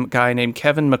help of a guy named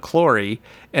Kevin McClory,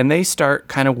 and they start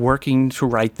kind of working to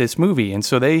write this movie. And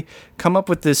so they come up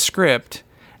with this script,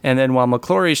 and then while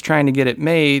McClory's trying to get it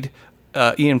made,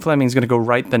 Ian Fleming's going to go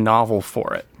write the novel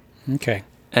for it. Okay.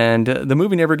 And the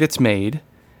movie never gets made,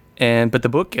 but the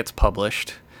book gets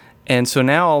published. And so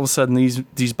now all of a sudden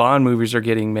these Bond movies are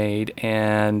getting made,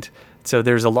 and so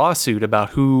there's a lawsuit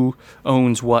about who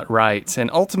owns what rights. And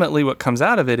ultimately what comes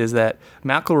out of it is that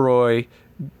McElroy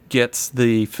gets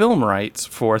the film rights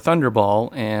for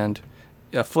Thunderball, and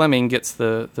Fleming gets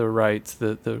the rights,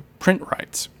 the print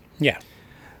rights. Yeah.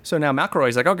 So now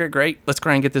McElroy's like, okay, great, let's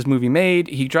try and get this movie made.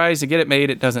 He tries to get it made,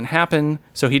 it doesn't happen.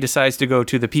 So he decides to go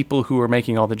to the people who are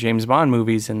making all the James Bond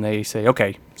movies, and they say,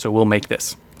 okay, so we'll make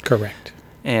this. Correct.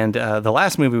 And the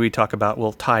last movie we talk about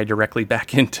will tie directly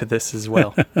back into this as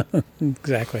well.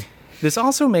 Exactly. This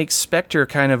also makes Spectre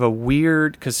kind of a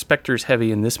weird, because Spectre's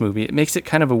heavy in this movie, it makes it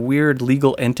kind of a weird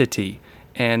legal entity.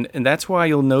 And that's why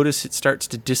you'll notice it starts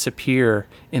to disappear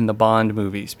in the Bond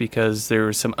movies, because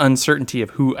there's some uncertainty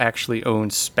of who actually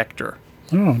owns Spectre.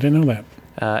 Oh, I didn't know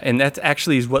that. And that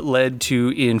actually is what led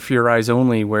to in For Your Eyes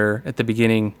Only, where at the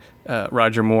beginning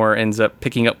Roger Moore ends up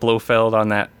picking up Blofeld on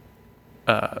that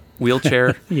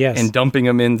wheelchair yes. and dumping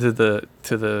him into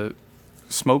the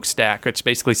smokestack. It's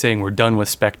basically saying we're done with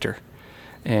Spectre,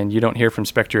 and you don't hear from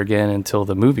Spectre again until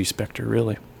the movie Spectre,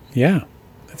 really. Yeah,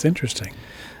 that's interesting.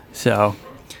 So,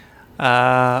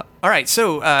 all right.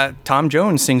 So Tom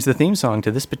Jones sings the theme song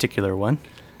to this particular one.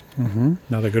 Mm-hmm.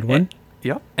 Another good one.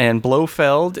 Yep. And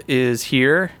Blofeld is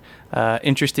here.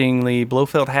 Interestingly,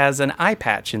 Blofeld has an eye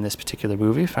patch in this particular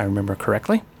movie, if I remember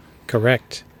correctly.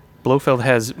 Correct. Blofeld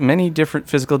has many different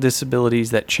physical disabilities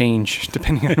that change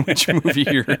depending on which movie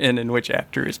you're in and which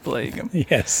actor is playing him.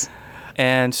 Yes.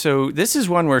 And so this is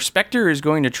one where Spectre is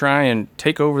going to try and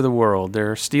take over the world.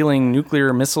 They're stealing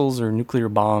nuclear missiles or nuclear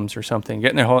bombs or something,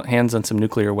 getting their hands on some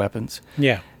nuclear weapons.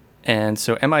 Yeah. And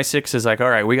so MI6 is like, all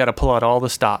right, we got to pull out all the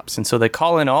stops. And so they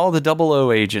call in all the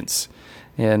 00 agents.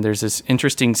 And there's this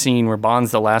interesting scene where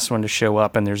Bond's the last one to show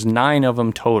up, and there's 9 of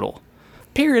them total.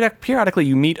 Periodically,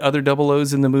 you meet other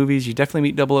 00s in the movies. You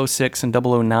definitely meet 006 and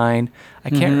 009. I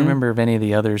can't remember of any of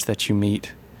the others that you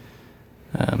meet.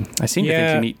 I seem to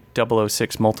think you meet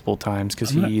 006 multiple times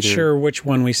because I'm not sure which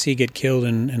one we see get killed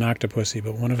in Octopussy,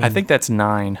 but one of them. I think that's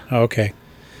 9. Oh, okay,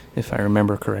 if I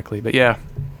remember correctly. But yeah,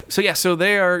 so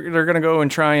they're going to go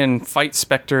and try and fight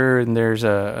Spectre, and there's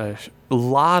a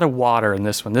lot of water in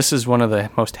this one. This is one of the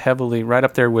most heavily, right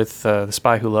up there with The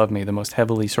Spy Who Loved Me, the most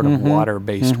heavily sort of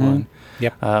water-based one.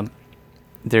 Yep.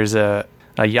 There's a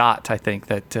yacht, I think,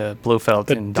 that Blofeld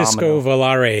can Disco domino.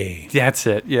 Volare. That's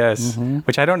it, yes.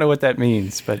 Which I don't know what that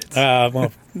means, but it's...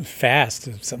 well, fast.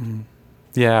 Something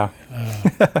Yeah.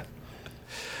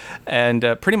 And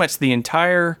pretty much the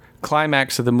entire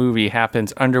climax of the movie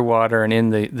happens underwater and in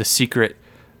the secret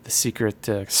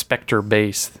Spectre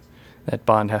base that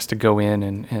Bond has to go in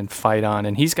and fight on.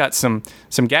 And he's got some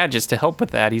gadgets to help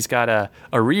with that. He's got a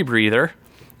rebreather,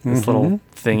 this little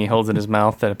thing he holds in his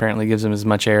mouth that apparently gives him as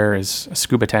much air as a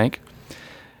scuba tank.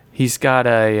 He's got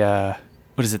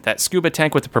what is it, that scuba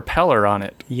tank with the propeller on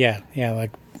it. Yeah,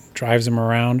 like drives him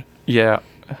around. Yeah,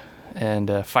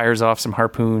 and fires off some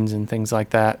harpoons and things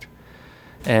like that.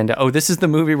 And this is the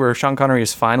movie where Sean Connery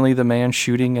is finally the man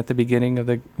shooting at the beginning of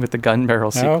with the gun barrel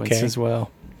sequence as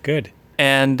well. Good.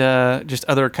 And just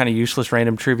other kind of useless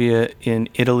random trivia. In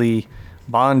Italy,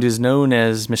 Bond is known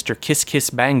as Mr. Kiss Kiss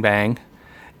Bang Bang.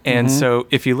 And so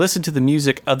if you listen to the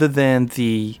music other than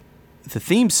the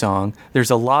theme song, there's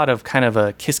a lot of kind of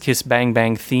a Kiss Kiss Bang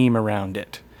Bang theme around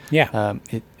it. Yeah.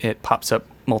 It pops up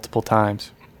multiple times.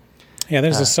 Yeah,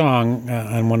 there's a song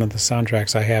on one of the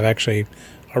soundtracks I have actually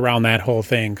around that whole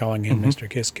thing, calling him Mr.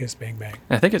 Kiss Kiss Bang Bang.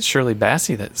 I think it's Shirley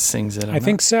Bassey that sings it. I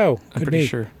think so. I'm pretty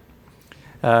sure.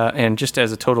 And just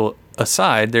as a total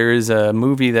aside, there is a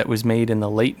movie that was made in the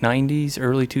late 90s,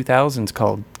 early 2000s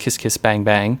called Kiss Kiss Bang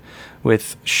Bang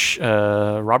with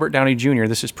Robert Downey Jr.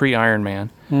 This is pre-Iron Man.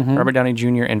 Robert Downey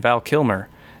Jr. and Val Kilmer.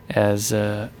 Has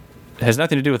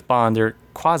nothing to do with Bond. They're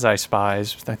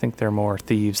quasi-spies. I think they're more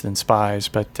thieves than spies.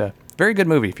 But very good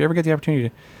movie. If you ever get the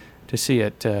opportunity to see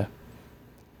it.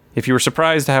 If you were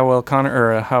surprised how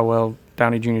well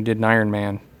Downey Jr. did in Iron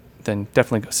Man, then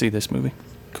definitely go see this movie.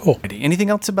 Cool. Anything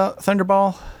else about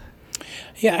Thunderball?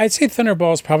 Yeah, I'd say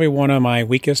Thunderball is probably one of my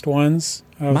weakest ones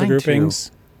of the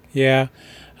groupings. Too. Yeah.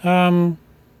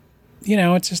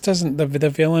 It just doesn't, the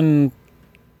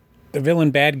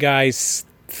villain bad guys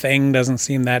thing doesn't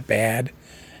seem that bad.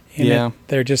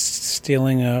 They're just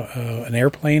stealing an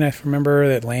airplane, I remember,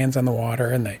 that lands on the water,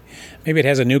 and maybe it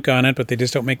has a nuke on it, but they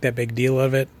just don't make that big deal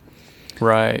of it.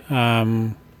 Right.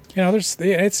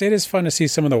 It is fun to see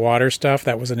some of the water stuff.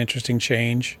 That was an interesting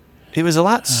change. It was a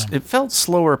lot. It felt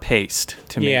slower paced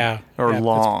to me.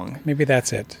 Long. Maybe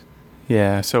that's it.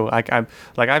 Yeah. So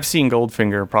I've seen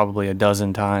Goldfinger probably a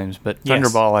dozen times, but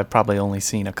Thunderball I've probably only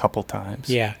seen a couple times.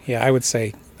 Yeah. I would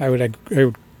say I would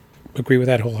agree with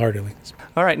that wholeheartedly.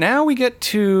 All right. Now we get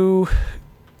to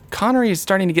Connery is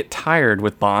starting to get tired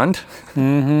with Bond.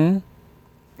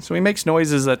 So he makes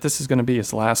noises that this is going to be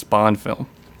his last Bond film.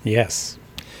 Yes.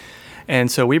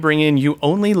 And so we bring in You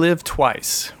Only Live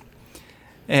Twice.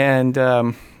 And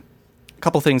a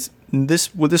couple things.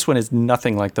 This one is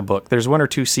nothing like the book. There's one or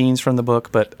two scenes from the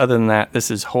book, but other than that,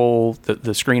 this is whole. The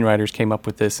screenwriters came up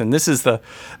with this, and this is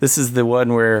the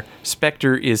one where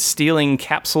Spectre is stealing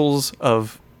capsules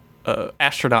of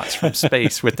astronauts from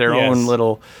space with their own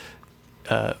little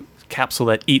capsule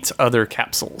that eats other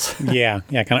capsules. yeah,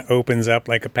 kind of opens up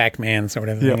like a Pac-Man sort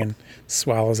of thing and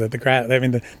swallows it.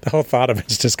 The whole thought of it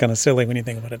is just kind of silly when you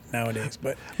think about it nowadays.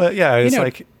 But it's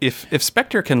like if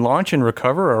Spectre can launch and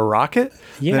recover a rocket,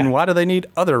 then why do they need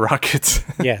other rockets?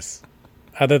 Yes,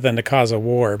 other than to cause a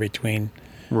war between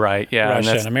Russia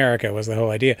and America was the whole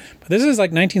idea. But this is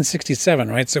like 1967,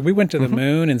 right? So we went to the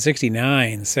moon in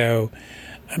 69. So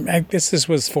I guess this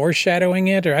was foreshadowing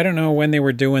it, or I don't know when they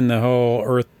were doing the whole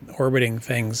Earth orbiting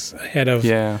things ahead of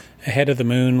the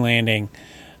moon landing.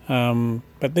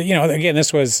 But again,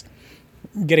 this was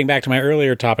getting back to my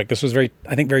earlier topic. This was very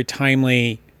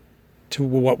timely to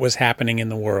what was happening in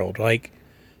the world. Like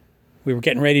we were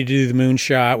getting ready to do the moon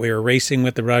shot. We were racing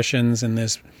with the Russians in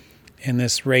this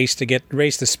race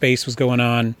to space was going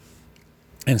on,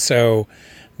 and so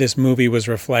this movie was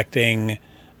reflecting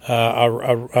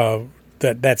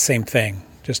that same thing,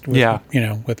 just with,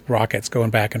 with rockets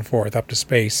going back and forth up to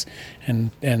space,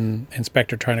 and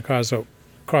Spectre trying to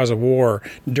cause a war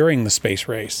during the space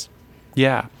race.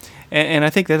 Yeah, and I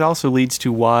think that also leads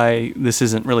to why this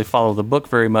isn't really follow the book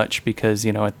very much, because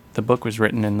the book was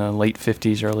written in the late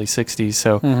 50s, early 60s,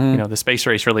 so the space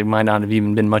race really might not have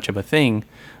even been much of a thing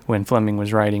when Fleming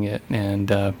was writing it,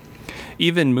 and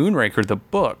even Moonraker, the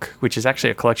book, which is actually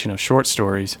a collection of short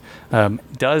stories,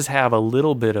 does have a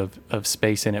little bit of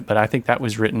space in it, but I think that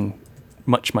was written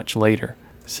much, much later.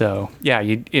 So,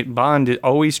 Bond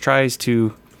always tries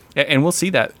to, and we'll see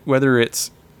that, whether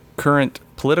it's current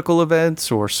political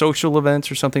events or social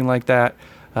events or something like that,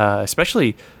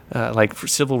 especially like for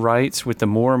civil rights with the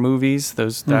Moore movies, there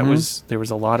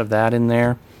was a lot of that in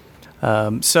there.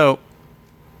 So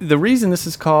the reason this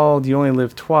is called You Only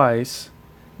Live Twice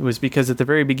was because at the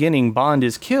very beginning, Bond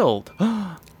is killed.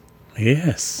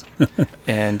 Yes.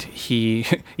 And he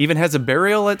even has a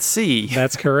burial at sea.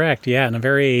 That's correct. Yeah. And a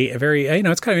very,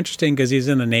 it's kind of interesting because he's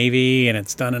in the Navy and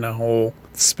it's done in a whole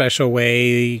special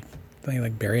way, They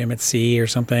like bury him at sea or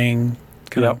something.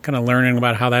 Kind Yep. of learning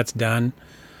about how that's done.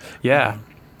 Yeah.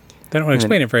 They don't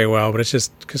explain it very well, but it's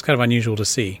just kind of unusual to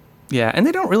see. Yeah, and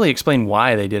they don't really explain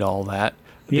why they did all that.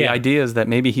 The Yeah. idea is that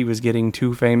maybe he was getting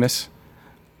too famous.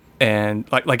 And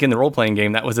like in the role-playing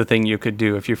game, that was the thing you could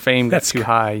do. If your fame got That's too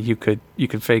high, you could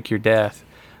fake your death.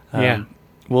 Yeah.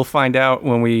 We'll find out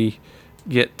when we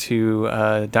get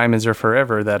to Diamonds Are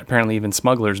Forever that apparently even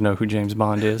smugglers know who James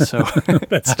Bond is. So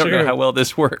That's I don't know true. how well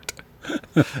this worked.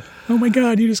 Oh my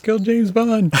God, you just killed James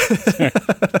Bond.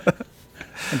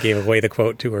 I gave away the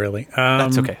quote too early.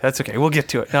 That's okay. That's okay. We'll get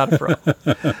to it. Not a problem.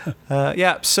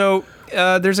 Yeah. So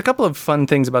there's a couple of fun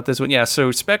things about this one. Yeah.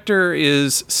 So Spectre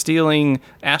is stealing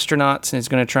astronauts and is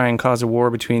going to try and cause a war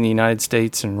between the United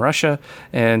States and Russia.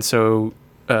 And so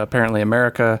apparently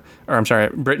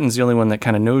Britain's the only one that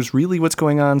kind of knows really what's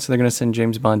going on. So they're going to send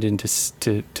James Bond in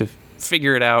to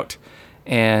figure it out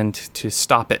and to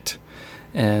stop it.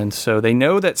 And so they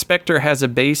know that Spectre has a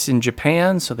base in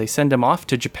Japan, so they send him off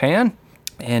to Japan.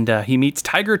 And he meets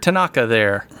Tiger Tanaka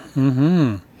there,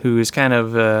 who is kind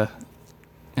of, I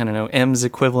don't know, M's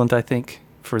equivalent, I think,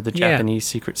 for the Yeah. Japanese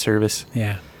Secret Service.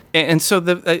 Yeah. And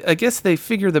so I guess they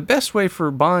figure the best way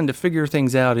for Bond to figure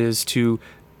things out is to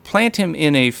plant him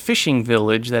in a fishing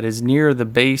village that is near the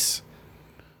base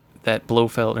that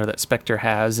Blofeld or that Spectre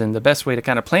has. And the best way to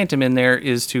kind of plant him in there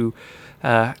is to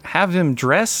have him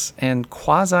dress and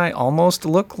quasi almost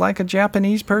look like a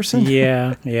Japanese person.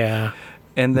 Yeah. Yeah.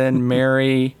 And then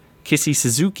marry Kissy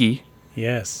Suzuki,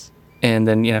 Yes. and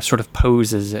then sort of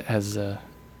pose as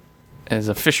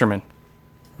a fisherman.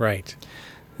 Right.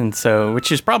 And so,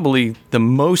 which is probably the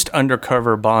most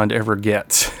undercover Bond ever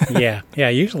gets. Yeah. Yeah.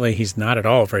 Usually he's not at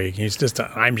all very. He's just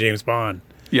I'm James Bond.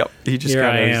 Yep, he just Here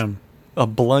I kind of am. a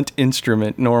blunt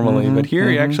instrument normally, but here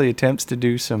he actually attempts to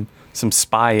do some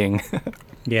spying.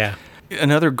 Yeah.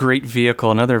 Another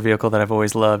vehicle that I've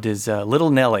always loved is Little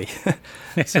Nelly.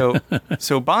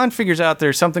 So Bond figures out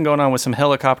there's something going on with some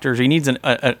helicopters. He needs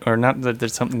or not that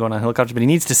there's something going on with helicopters, but he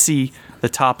needs to see the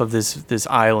top of this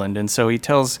island. And so he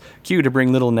tells Q to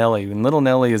bring Little Nelly. And Little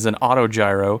Nelly is an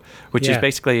autogyro, which is Yeah.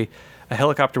 basically a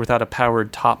helicopter without a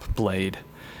powered top blade.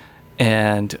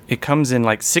 And it comes in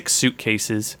like 6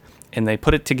 suitcases, and they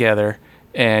put it together.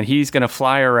 And he's going to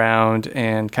fly around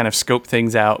and kind of scope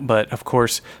things out. But, of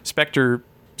course, Spectre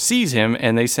sees him,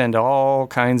 and they send all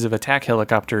kinds of attack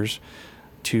helicopters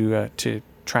to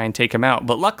try and take him out.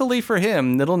 But luckily for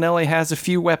him, Little Nelly has a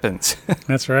few weapons.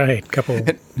 That's right. A couple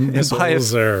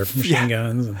missiles or machine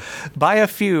guns. By a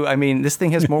few, I mean, this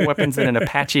thing has more weapons than an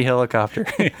Apache helicopter.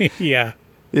 Yeah.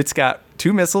 It's got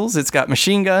 2 missiles. It's got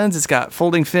machine guns. It's got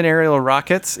folding fin aerial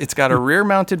rockets. It's got a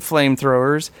rear-mounted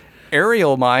flamethrowers.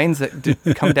 Aerial mines that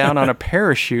come down on a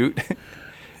parachute.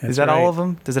 Is that all of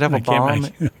them? Does it have a bomb? I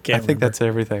can't think remember. that's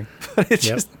everything. But it's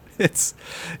Yep. just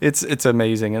it's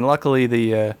amazing. And luckily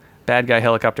the bad guy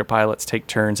helicopter pilots take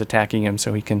turns attacking him,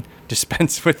 so he can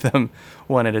dispense with them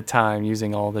one at a time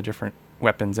using all the different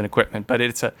weapons and equipment. But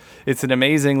it's an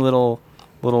amazing little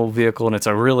vehicle, and it's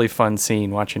a really fun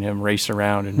scene watching him race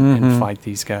around and fight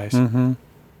these guys.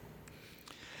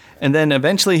 And then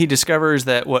eventually he discovers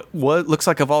that what looks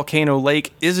like a volcano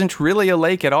lake isn't really a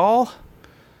lake at all.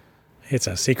 It's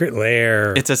a secret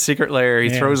lair. It's a secret lair. He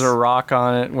throws a rock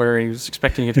on it where he was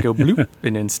expecting it to go bloop,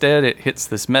 and instead it hits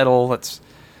this metal. This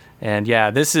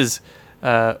is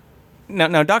now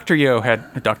Dr. No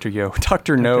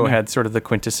had sort of the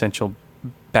quintessential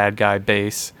bad guy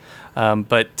base,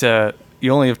 but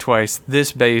you only live twice.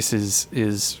 This base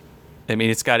is. I mean,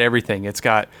 it's got everything. It's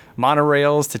got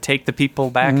monorails to take the people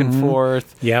back and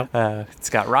forth. Yep. It's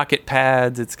got rocket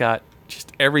pads. It's got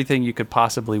just everything you could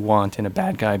possibly want in a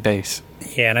bad guy base.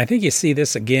 Yeah, and I think you see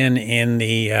this again in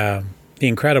the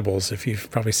Incredibles, if you've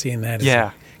probably seen that. It's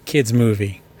a kids'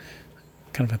 movie.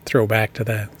 Kind of a throwback to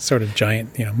that sort of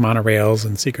giant, monorails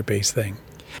and secret base thing.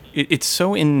 It's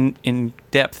so in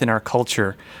depth in our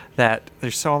culture that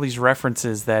there's all these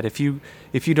references that if you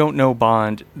don't know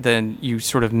Bond, then you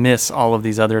sort of miss all of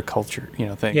these other culture,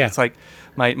 things. Yeah. It's like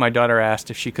my daughter asked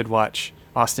if she could watch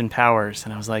Austin Powers,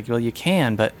 and I was like, well, you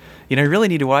can, but you really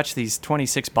need to watch these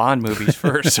 26 Bond movies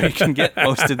first so you can get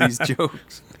most of these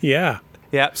jokes. Yeah.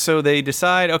 Yeah, so they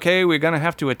decide, okay, we're going to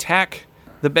have to attack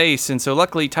the base, and so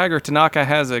luckily Tiger Tanaka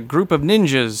has a group of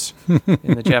ninjas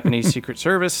in the Japanese Secret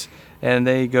Service, and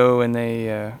they go and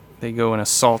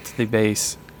assault the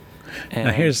base. And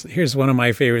Now here's one of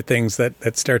my favorite things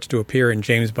that starts to appear in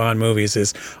James Bond movies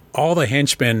is all the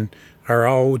henchmen are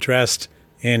all dressed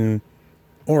in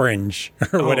orange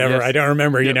or whatever. yes. I don't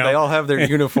remember. You know, They all have their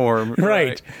uniform.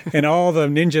 right. And all the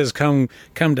ninjas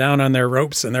come down on their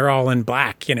ropes, and they're all in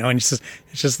black. You know, and it's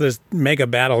just this mega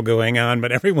battle going on,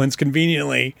 but everyone's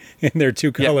conveniently in their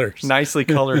two colors. Nicely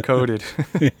color coded,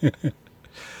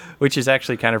 which is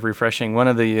actually kind of refreshing. One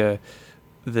of the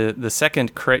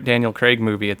second Daniel Craig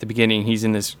movie, at the beginning, he's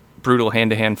in this brutal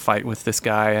hand-to-hand fight with this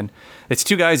guy, and it's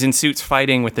two guys in suits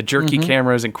fighting with the jerky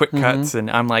cameras and quick cuts,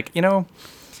 and I'm like,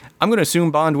 I'm going to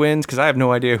assume Bond wins because I have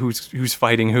no idea who's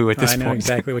fighting who at this point. I know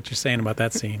exactly what you're saying about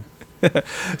that scene.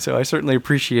 So I certainly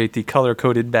appreciate the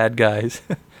color-coded bad guys.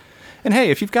 And hey,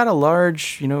 if you've got a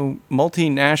large,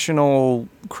 multinational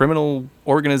criminal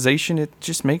organization, it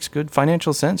just makes good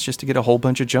financial sense just to get a whole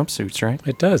bunch of jumpsuits, right?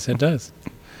 It does.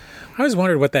 I always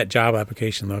wondered what that job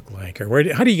application looked like,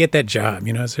 or how do you get that job?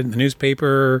 Is it in the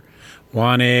newspaper,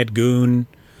 wanted, goon,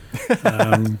 pay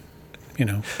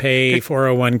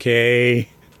 401k?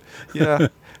 Yeah,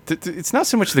 it's not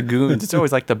so much the goons; it's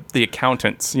always like the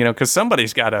accountants, because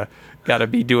somebody's gotta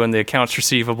be doing the accounts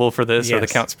receivable for this or the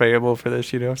accounts payable for this,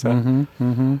 So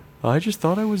I just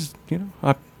thought I was,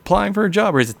 applying for a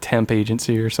job, or is it a temp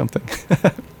agency or something?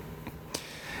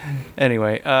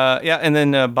 Anyway, and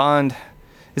then Bond.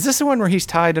 Is this the one where he's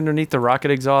tied underneath the rocket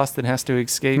exhaust and has to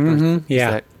escape? Mm-hmm. Yeah.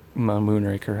 Is that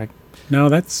Moonraker? No,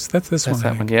 that's this one. That's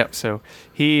that one. Yep. So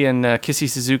he and Kissy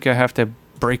Suzuka have to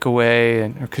break away,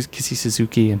 or Kissy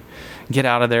Suzuki, and get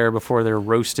out of there before they're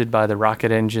roasted by the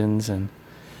rocket engines, and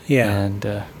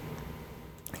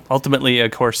ultimately,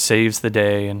 of course, saves the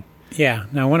day. And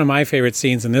now one of my favorite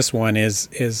scenes in this one is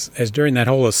during that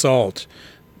whole assault,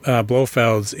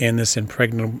 Blofeld's in this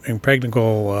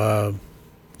impregnable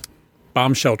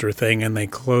bomb shelter thing, and they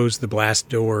close the blast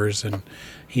doors, and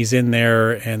he's in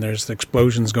there, and there's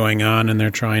explosions going on, and they're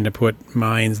trying to put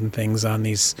mines and things on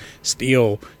these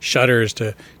steel shutters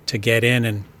to get in,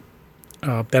 and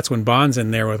that's when Bond's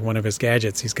in there with one of his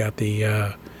gadgets. He's got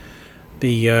the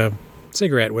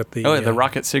cigarette with the the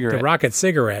rocket cigarette. The rocket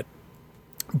cigarette.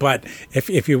 But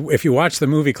if you watch the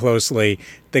movie closely,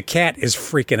 the cat is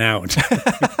freaking out.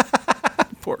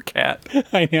 Poor cat.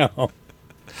 I know.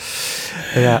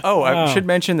 Yeah. I should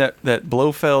mention that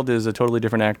Blofeld is a totally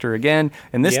different actor again,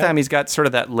 and this time he's got sort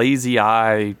of that lazy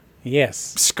eye,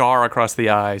 scar across the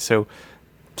eye. So,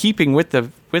 keeping with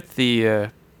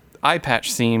the eye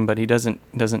patch scene, but he doesn't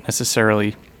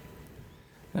necessarily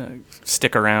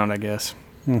stick around, I guess.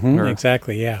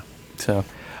 Exactly. Yeah. So,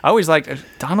 I always liked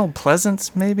Donald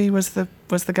Pleasance. Maybe was the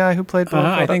guy who played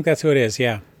Blofeld. I think that's who it is.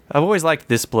 Yeah. I've always liked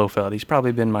this Blofeld. He's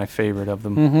probably been my favorite of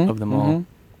them all.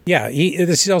 Yeah,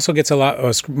 this also gets a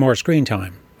lot more screen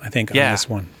time, I think, on this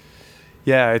one.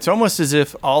 Yeah, it's almost as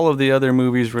if all of the other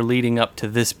movies were leading up to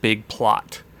this big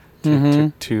plot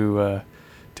to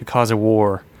cause a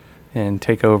war and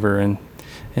take over, and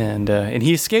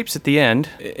he escapes at the end.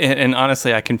 And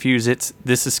honestly, I confuse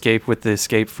this escape with the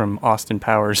escape from Austin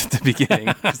Powers at the beginning,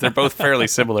 because they're both fairly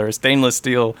similar. A stainless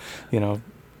steel,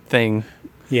 thing.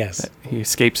 Yes, that he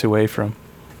escapes away from.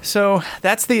 So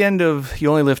that's the end of You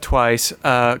Only Live Twice.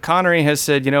 Connery has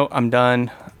said, I'm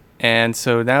done. And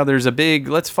so now there's a big,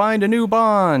 let's find a new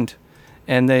Bond.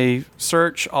 And they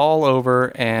search all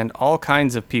over, and all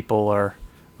kinds of people are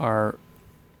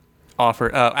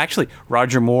offered. Actually,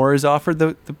 Roger Moore is offered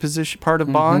the position part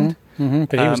of Bond.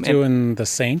 But he was doing The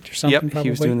Saint or something, probably.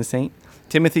 He was doing The Saint.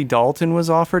 Timothy Dalton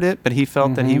was offered it, but he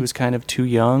felt that he was kind of too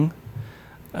young.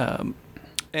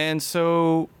 And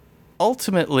so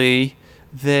ultimately,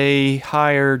 they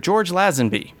hire George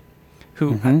Lazenby,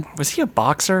 who was he a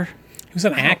boxer? He was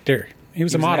an actor. He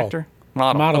was a model.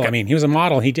 Model. Okay. I mean, he was a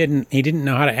model. He didn't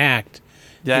know how to act.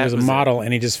 Yeah, he was a model,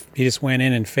 and he just went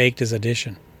in and faked his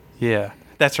audition. Yeah,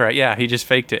 that's right. Yeah, he just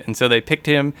faked it, and so they picked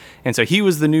him, and so he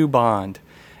was the new Bond.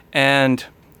 And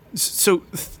so,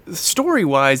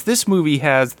 story-wise, this movie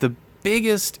has the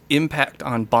biggest impact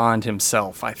on Bond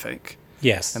himself, I think.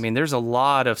 Yes. I mean, there's a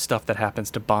lot of stuff that happens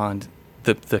to Bond,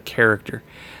 the character,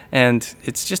 and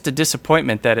it's just a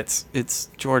disappointment that it's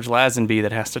George Lazenby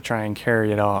that has to try and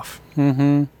carry it off.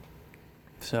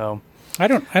 So I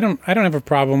don't have a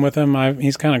problem with him.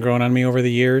 He's kind of grown on me over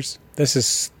the years. This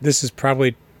is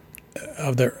probably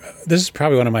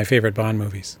one of my favorite Bond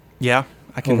movies. Yeah,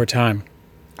 over time.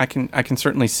 I can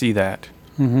certainly see that.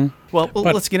 Well,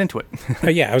 let's get into it.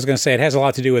 I was going to say it has a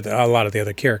lot to do with a lot of the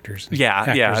other characters.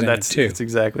 That's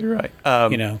exactly right.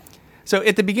 So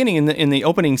at the beginning, in the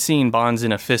opening scene, Bond's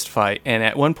in a fist fight, and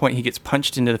at one point he gets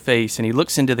punched into the face, and he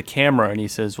looks into the camera and he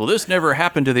says, "Well, this never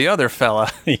happened to the other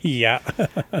fella." Yeah.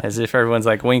 As if everyone's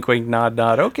like, wink, wink, nod,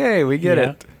 nod. Okay, we get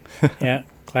it. Yeah.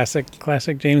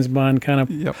 Classic James Bond kind of.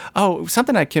 Yep. Oh,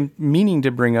 something I keep meaning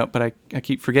to bring up, but I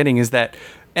keep forgetting, is that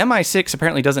MI6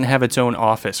 apparently doesn't have its own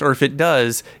office, or if it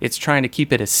does, it's trying to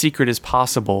keep it as secret as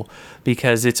possible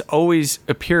because it's always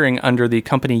appearing under the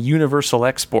company Universal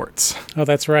Exports. Oh,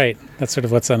 that's right. That's sort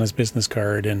of what's on his business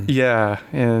card. And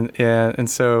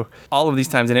so all of these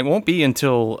times, and it won't be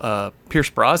until Pierce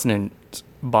Brosnan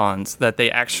Bonds that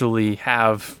they actually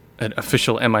have an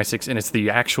official MI6, and it's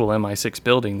the actual MI6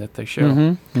 building that they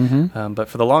show. But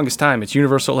for the longest time, it's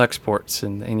Universal Exports,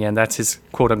 and that's his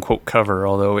quote-unquote cover,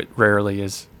 although it rarely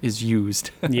is used.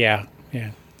 Yeah.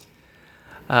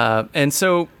 And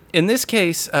so in this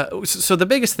case, so the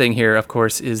biggest thing here, of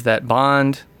course, is that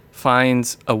Bond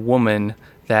finds a woman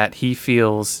that he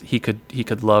feels he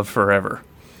could love forever.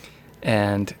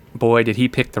 And boy, did he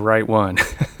pick the right one.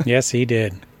 Yes, he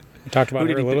did. We talked about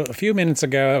her a few minutes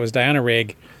ago. It was Diana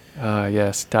Rigg.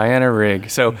 Yes, Diana Rigg.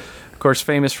 So, of course,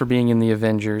 famous for being in the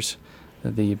Avengers,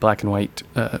 the black and white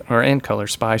and color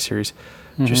spy series.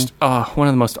 Just one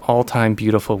of the most all-time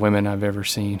beautiful women I've ever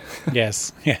seen.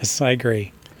 Yes, I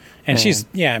agree. And she's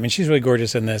really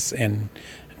gorgeous in this, and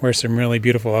wears some really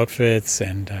beautiful outfits,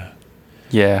 and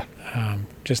she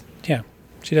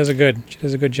does a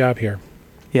good job here.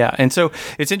 Yeah, and so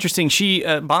it's interesting.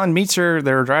 Bond meets her.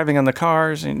 They're driving on the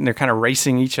cars, and they're kind of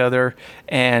racing each other.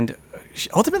 And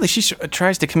ultimately, she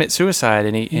tries to commit suicide,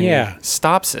 and he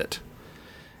stops it.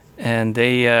 And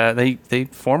they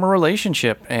form a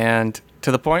relationship, and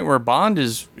to the point where Bond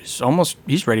is almost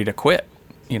he's ready to quit.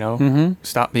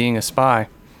 Stop being a spy.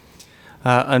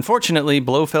 Unfortunately,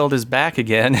 Blofeld is back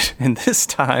again, and this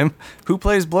time, who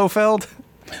plays Blofeld?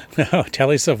 No,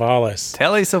 Telly Savalas.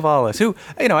 Telly Savalas, who,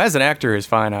 as an actor is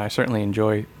fine. I certainly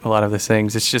enjoy a lot of the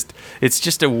things. It's just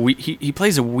he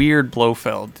plays a weird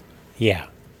Blofeld. Yeah.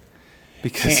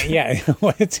 Because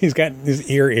he's got his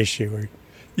ear issue.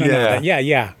 Yeah,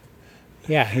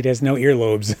 he has no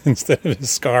earlobes instead of his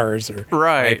scars or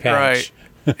eye patch.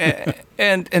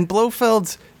 and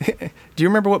Blofeld's. Do you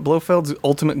remember what Blofeld's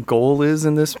ultimate goal is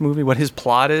in this movie? What his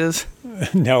plot is?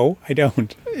 No, I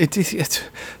don't.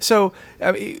 So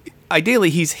ideally,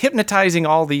 he's hypnotizing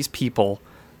all these people,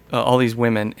 all these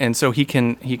women, and so he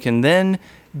can then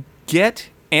get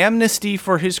amnesty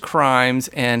for his crimes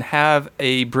and have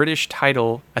a British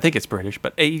title. I think it's British,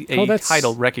 but a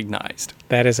title recognized.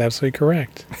 That is absolutely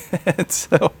correct.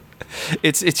 So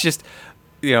it's just.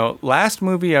 Last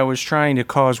movie I was trying to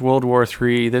cause World War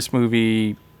III. This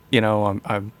movie,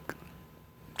 I've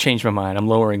changed my mind. I'm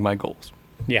lowering my goals.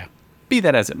 Yeah. Be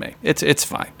that as it may, it's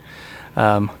fine.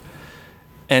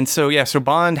 And so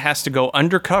Bond has to go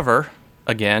undercover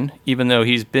again, even though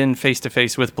he's been face to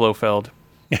face with Blofeld.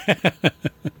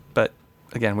 But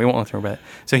again, we won't go through about it.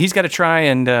 So he's got to try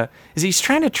and he's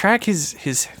trying to track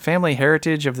his family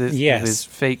heritage of this of his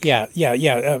fake. Yeah.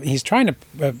 He's trying to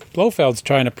Blofeld's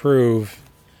trying to prove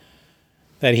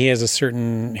that he has a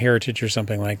certain heritage or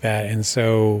something like that, and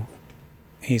so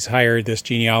he's hired this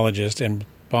genealogist, and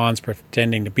Bond's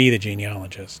pretending to be the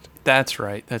genealogist. That's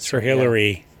right. That's for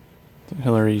Hillary. Yeah.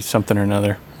 Hillary something or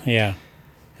another. Yeah.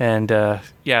 And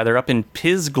they're up in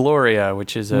Piz Gloria,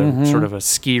 which is a sort of a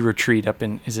ski retreat up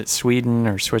in, is it Sweden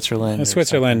or Switzerland?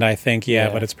 Switzerland, I think,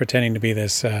 but it's pretending to be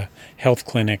this health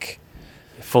clinic.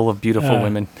 Full of beautiful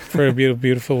women. For a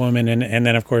beautiful woman, and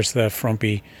then, of course, the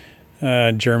frumpy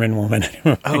German woman.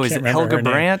 Is it Helga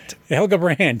Brandt? Helga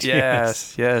Brandt,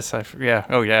 yes.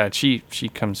 Oh, yeah, she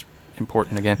comes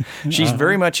important again. She's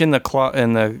very much in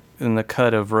the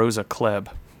cut of Rosa Klebb.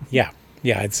 Yeah,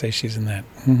 I'd say she's in that.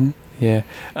 Mm-hmm. Yeah.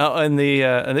 And the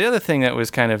other thing that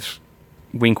was kind of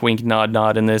wink, wink, nod,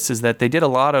 nod in this is that they did a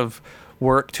lot of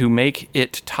work to make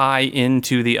it tie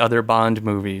into the other Bond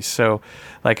movies. So,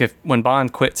 like when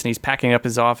Bond quits and he's packing up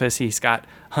his office, he's got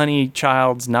Honey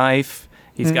Child's knife.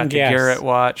 He's got the Garrett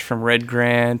watch from Red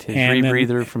Grant, his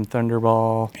rebreather from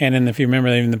Thunderball. And then if you remember,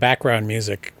 even the background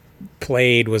music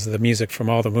played was the music from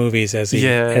all the movies as he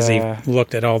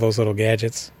looked at all those little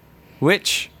gadgets.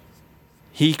 Which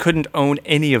he couldn't own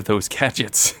any of those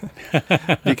gadgets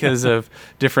because of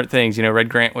different things. Red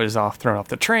Grant was thrown off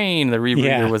the train. The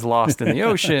rebreather was lost in the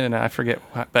ocean. I forget.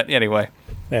 But anyway,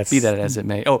 be that as it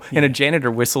may. Oh, and a janitor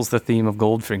whistles the theme of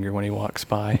Goldfinger when he walks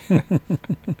by.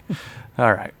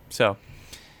 All right. So,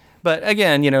 but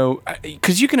again,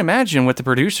 because you can imagine what the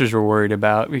producers were worried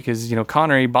about because,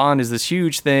 Connery Bond is this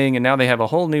huge thing and now they have a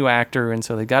whole new actor. And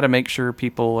so they got to make sure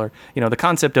people are, the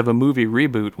concept of a movie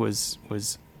reboot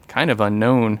was kind of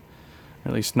unknown, or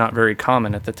at least not very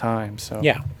common at the time. So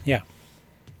yeah.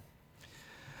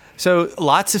 So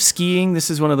lots of skiing. This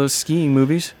is one of those skiing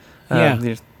movies,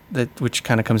 which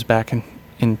kind of comes back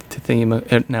into theme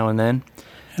now and then.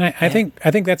 And I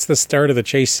think that's the start of the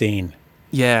chase scene.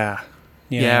 Yeah.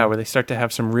 You Yeah, know? where they start to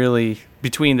have some really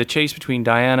between the chase between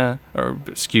Tracy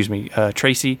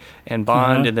and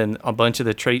Bond, Uh-huh. and then a bunch of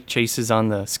the chases on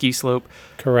the ski slope.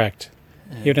 Correct.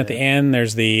 Even at the end,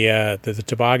 there's the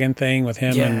toboggan thing with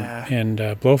him Yeah.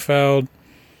 and Blofeld.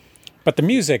 But the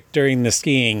music during the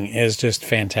skiing is just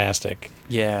fantastic.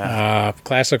 Yeah,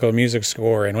 Classical music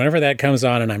score, and whenever that comes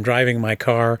on and I'm driving my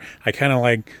car, I kind of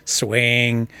like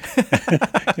swaying,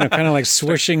 kind of like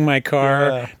swishing my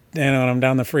car, when I'm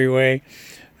down the freeway,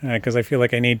 because I feel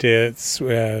like I need to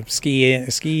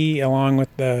ski along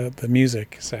with the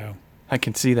music. So I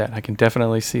can see that. I can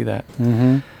definitely see that.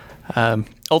 Mm-hmm.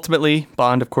 Ultimately,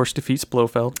 Bond, of course, defeats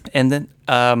Blofeld, and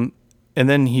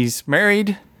then he's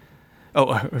married. Oh,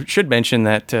 I should mention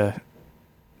that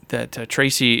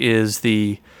Tracy is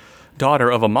the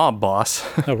daughter of a mob boss.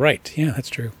 oh right, yeah, that's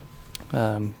true.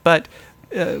 But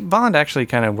Bond actually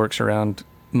kind of works around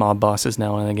mob bosses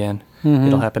now and again.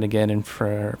 It'll happen again in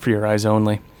For Your Eyes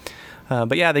Only.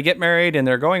 But yeah, they get married and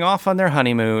they're going off on their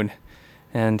honeymoon.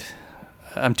 And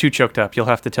I'm too choked up. You'll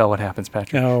have to tell what happens,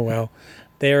 Patrick. Oh well,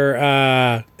 they're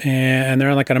and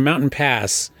they're like on a mountain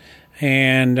pass,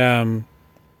 and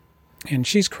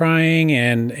she's crying,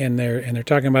 and they're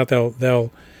talking about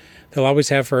they'll always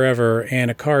have forever, and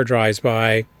a car drives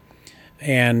by,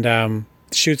 and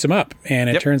shoots him up, and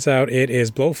it turns out it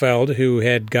is Blofeld, who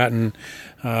had gotten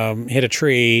hit a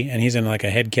tree, and he's in like a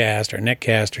head cast or neck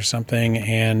cast or something,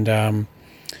 and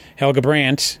Helga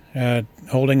Brandt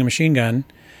holding a machine gun,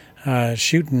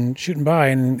 shooting by,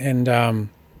 and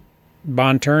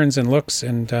Bond turns and looks,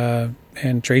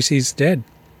 and Tracy's dead.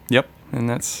 Yep,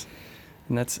 and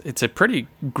it's a pretty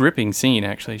gripping scene,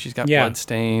 actually. She's got blood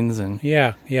stains, and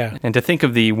yeah, and to think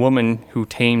of the woman who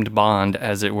tamed Bond,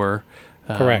 as it were.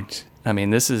 Correct. I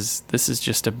mean, this is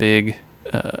just a big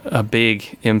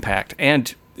impact,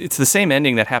 and it's the same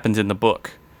ending that happens in the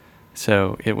book.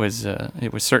 So it was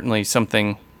certainly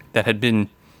something that had been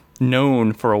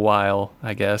known for a while,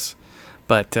 I guess.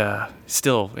 But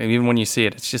still, even when you see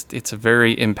it, it's a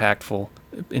very impactful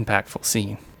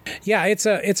scene. Yeah, it's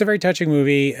a very touching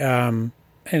movie. And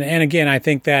again, I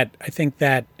think that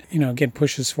again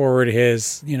pushes forward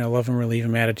his love and relieve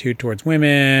him attitude towards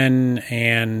women,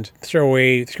 and throw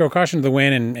caution to the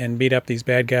wind and beat up these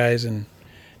bad guys and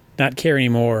not care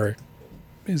anymore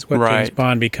is what James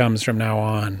Bond becomes from now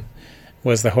on.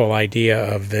 Was the whole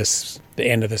idea of the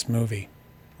end of this movie.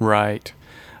 Right.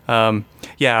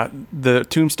 Yeah, the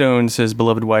tombstone says,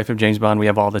 "Beloved wife of James Bond, we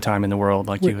have all the time in the world,"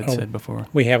 like you had said before.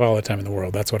 We have all the time in the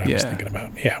world. That's what I was thinking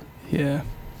about. Yeah. Yeah.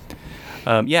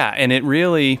 And it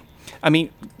really, I mean,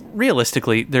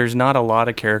 realistically, there's not a lot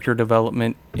of character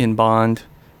development in Bond,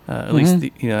 at least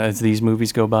as these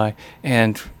movies go by.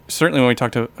 And certainly when we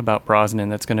talked about Brosnan,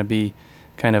 that's going to be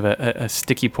kind of a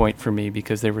sticky point for me,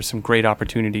 because there were some great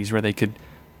opportunities where they could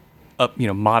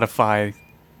modify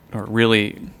or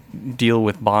really deal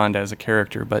with Bond as a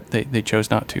character, but they chose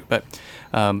not to.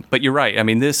 But you're right. I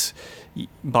mean, this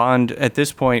Bond at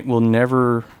this point will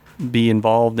never be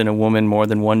involved in a woman more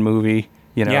than one movie.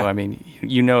 I mean,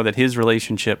 that his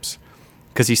relationships,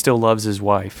 because he still loves his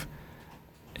wife,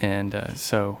 and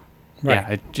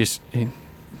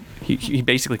he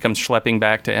basically comes schlepping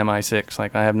back to MI6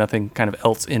 like, I have nothing kind of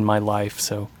else in my life,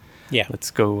 so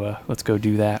let's go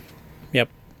do that. Yep.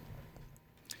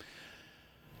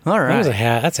 All right.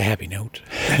 That's a happy note.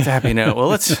 That's a happy note. Well,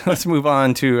 let's move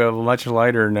on to a much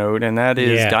lighter note, and that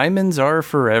is Diamonds Are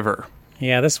Forever.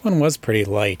 Yeah, this one was pretty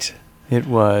light. It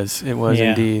was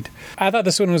indeed. I thought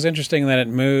this one was interesting that it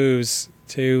moves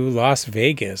to Las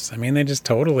Vegas. I mean, they just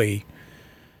totally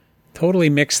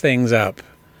mix things up.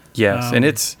 Yes, and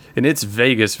it's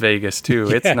Vegas too.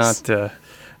 Yes. It's not.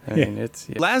 It's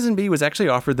Lazenby was actually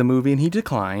offered the movie and he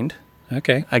declined.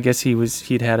 Okay. I guess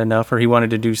he'd had enough, or he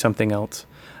wanted to do something else.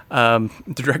 The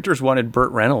directors wanted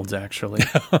Burt Reynolds, actually.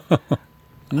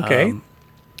 Okay.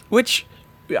 Which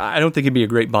I don't think it'd be a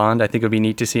great Bond. I think it'd be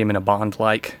neat to see him in a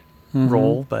Bond-like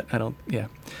role, but I don't. Yeah.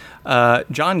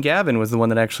 John Gavin was the one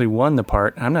that actually won the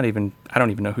part. I don't even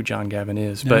know who John Gavin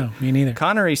is. No, but me neither.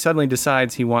 Connery suddenly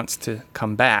decides he wants to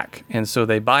come back, and so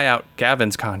they buy out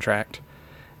Gavin's contract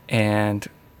and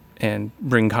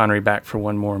bring Connery back for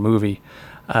one more movie.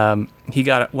 He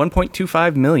got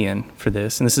 $1.25 million for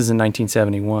this, and this is in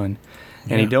 1971,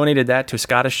 and he donated that to a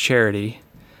Scottish charity.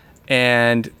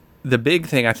 And the big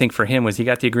thing, I think, for him was he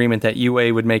got the agreement that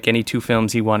UA would make any two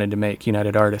films he wanted to make,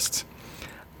 United Artists.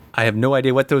 I have no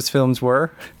idea what those films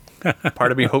were.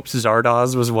 Part of me hopes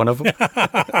Zardoz was one of them.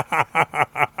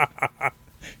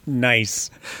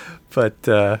 Nice. But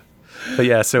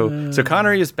yeah, so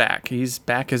Connery is back. He's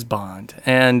back as Bond.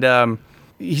 And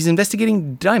he's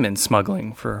investigating diamond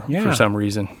smuggling for some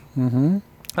reason. Mm-hmm.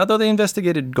 Although they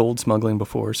investigated gold smuggling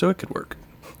before, so it could work.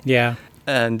 Yeah.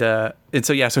 And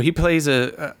so he plays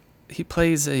a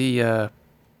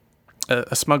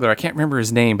smuggler. I can't remember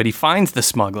his name, but he finds the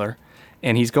smuggler,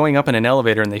 and he's going up in an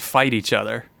elevator, and they fight each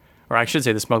other. Or I should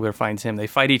say the smuggler finds him. They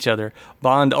fight each other.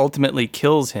 Bond ultimately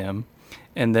kills him,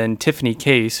 and then Tiffany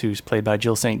Case, who's played by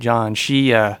Jill St. John,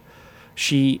 he's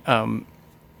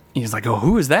like, oh,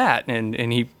 who is that?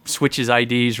 And he switches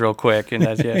IDs real quick, and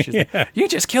she's like, you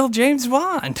just killed James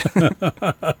Bond,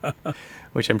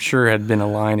 which I'm sure had been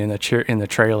a line in the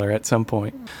trailer at some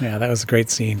point. Yeah, that was a great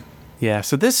scene. Yeah,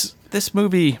 so this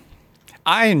movie,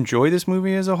 I enjoy this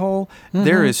movie as a whole. Mm-hmm.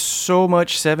 There is so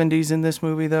much 70s in this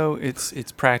movie, though.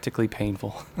 It's practically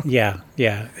painful. Yeah.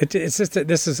 It's just that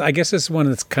this is one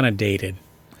that's kind of dated.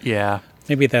 Yeah.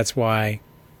 Maybe that's why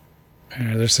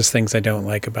there's just things I don't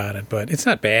like about it, but it's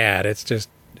not bad. It's just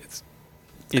it's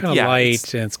kind of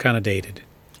light and it's kind of dated.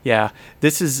 Yeah,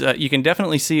 this is you can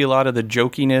definitely see a lot of the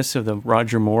jokiness of the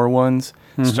Roger Moore ones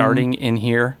starting in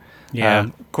here. Yeah.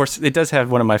 Of course, it does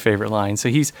have one of my favorite lines.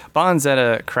 So Bond's at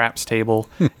a craps table,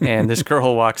 and this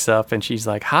girl walks up, and she's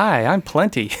like, "Hi, I'm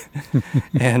Plenty,"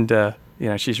 and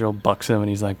she's real buxom, and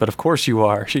he's like, "But of course you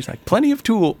are." She's like, "Plenty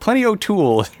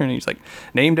O'Toole," and he's like,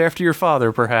 "Named after your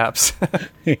father, perhaps."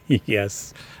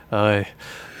 Yes.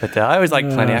 But I always liked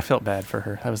Plenty. I felt bad for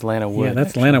her. That was Lana Wood. Yeah,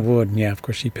 that's Lana Wood. Yeah, of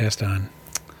course she passed on.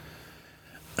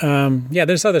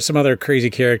 There's some other crazy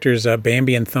characters,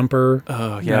 Bambi and Thumper.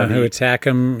 Oh yeah, who attack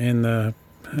him in the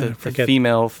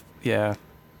female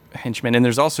henchmen, and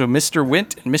there's also Mr.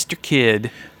 Wint and Mr.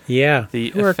 Kidd. Yeah,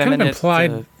 who are kind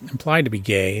of implied to be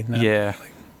gay.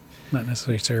 Not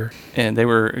necessarily sir. And they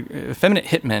were effeminate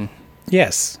hitmen.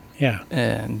 Yes. Yeah.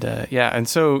 And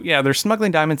so they're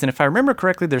smuggling diamonds, and if I remember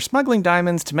correctly, they're smuggling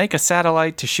diamonds to make a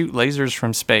satellite to shoot lasers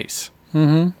from space.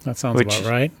 Mm-hmm. That sounds about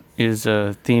right. Is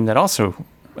a theme that also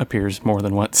appears more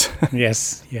than once.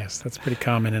 Yes, that's pretty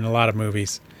common in a lot of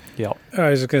movies. Yeah, I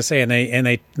was going to say,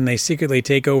 and they secretly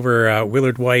take over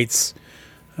Willard White's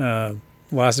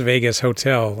Las Vegas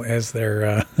hotel as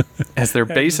their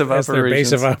base of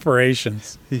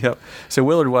operations. Yep. So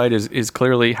Willard White is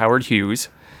clearly Howard Hughes.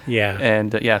 Yeah.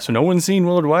 And so no one's seen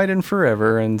Willard White in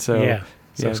forever, and so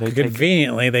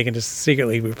conveniently they can just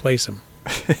secretly replace him.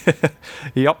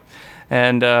 Yep.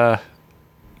 And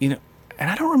and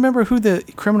I don't remember who the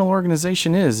criminal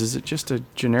organization is. Is it just a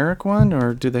generic one,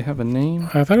 or do they have a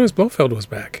name? I thought it was Blofeld was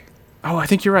back. Oh, I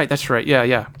think you're right. That's right.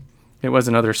 Yeah. It was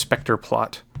another Spectre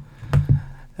plot.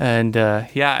 And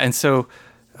and so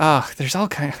there's all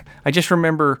kind of, I just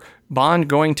remember Bond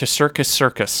going to Circus,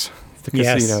 the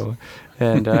casino.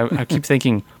 And I keep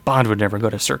thinking Bond would never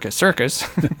go to Circus.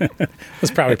 It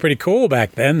was probably pretty cool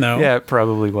back then, though. Yeah, it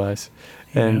probably was.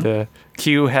 And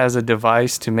Q has a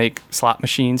device to make slot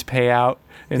machines pay out.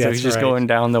 And so he's just going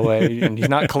down the way. And he's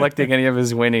not collecting any of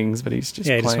his winnings, but he's just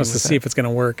playing. He just wants to see if it's going to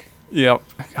work. Yep.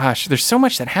 Gosh, there's so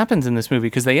much that happens in this movie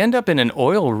because they end up in an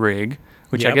oil rig,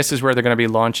 which I guess is where they're going to be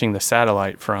launching the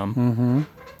satellite from. Mm-hmm.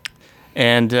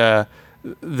 And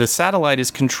the satellite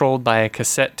is controlled by a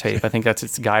cassette tape. I think that's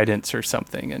its guidance or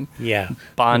something. And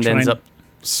Bond ends up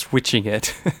switching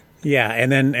it.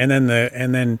 And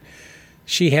then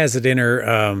she has it in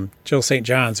her Jill St.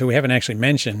 John's, who we haven't actually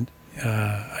mentioned,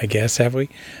 I guess, have we?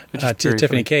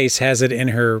 Tiffany Case has it in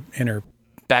her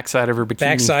backside of her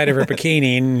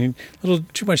bikini. And a little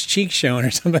too much cheek shown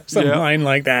or some line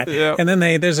like that. Yep. And then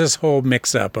there's this whole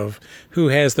mix up of who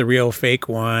has the real fake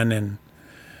one, and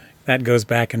that goes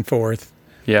back and forth.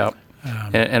 Yeah.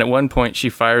 And at one point she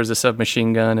fires a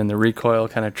submachine gun, and the recoil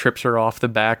kind of trips her off the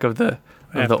back of the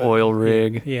oil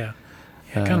rig. Yeah.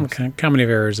 Kind of comedy of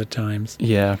errors at times.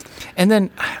 Yeah. And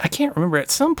then I can't remember,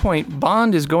 at some point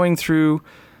Bond is going through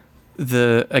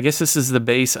I guess this is the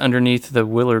base underneath the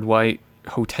Willard White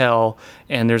hotel,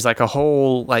 and there's like a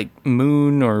whole like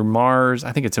moon or Mars.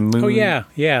 I think it's a moon. Oh yeah.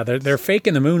 They're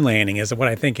faking the moon landing is what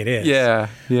I think it is. Yeah.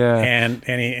 And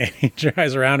he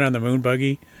drives around on the moon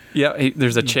buggy. Yeah,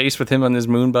 there's a chase with him on this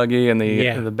moon buggy, and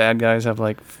the bad guys have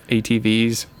like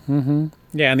ATVs. Mm-hmm.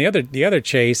 Yeah, and the other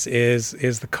chase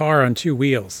is the car on two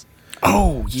wheels.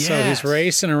 Oh yeah. So he's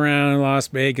racing around Las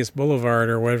Vegas Boulevard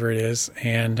or whatever it is,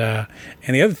 and the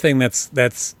other thing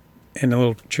that's in a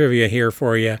little trivia here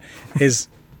for you is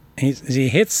he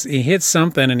hits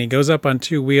something, and he goes up on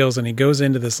two wheels, and he goes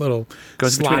into this little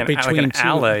slot between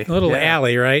alley.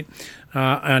 Alley, right?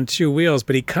 On two wheels,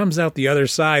 but he comes out the other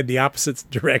side, the opposite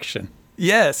direction.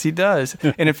 Yes, he does.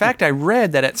 And in fact, I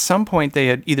read that at some point they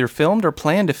had either filmed or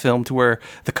planned to film to where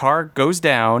the car goes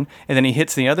down and then he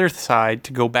hits the other side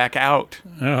to go back out.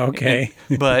 Oh, okay.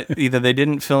 But either they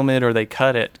didn't film it or they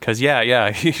cut it. Because,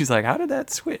 he's like, how did that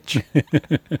switch?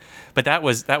 But that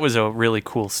was a really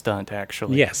cool stunt,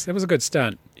 actually. Yes, it was a good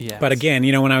stunt. Yes. But again,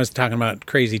 when I was talking about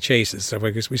crazy chases, so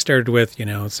we started with,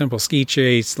 simple ski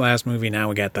chase last movie. Now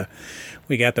we got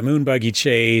the moon buggy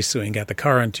chase. We got the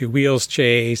car on two wheels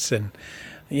chase, and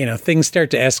things start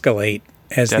to escalate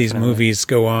as these movies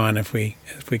go on. If we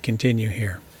continue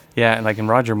here, yeah, and like in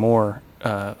Roger Moore,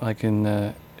 like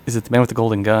in is it The Man with the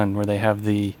Golden Gun, where they have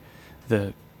the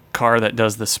car that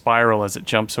does the spiral as it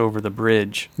jumps over the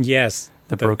bridge. Yes.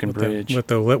 The broken bridge with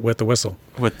the whistle.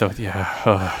 With the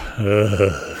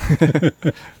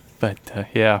but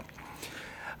yeah.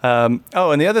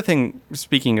 And the other thing,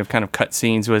 speaking of kind of cut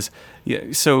scenes, was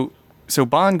so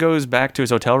Bond goes back to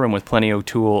his hotel room with Plenty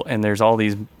O'Toole, and there's all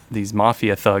these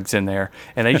mafia thugs in there,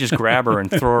 and they just grab her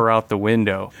and throw her out the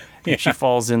window. And she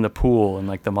falls in the pool, and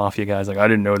like the mafia guy's like, I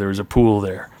didn't know there was a pool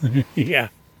there. Yeah.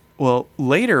 Well,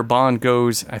 later Bond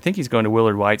goes, I think he's going to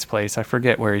Willard White's place. I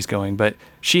forget where he's going, but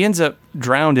she ends up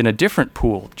drowned in a different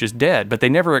pool, just dead, but they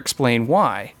never explain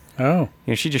why. Oh.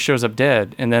 She just shows up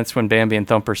dead, and that's when Bambi and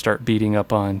Thumper start beating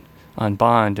up on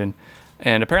Bond. And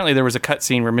apparently there was a cut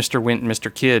scene where Mr. Wint and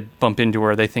Mr. Kidd bump into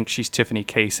her. They think she's Tiffany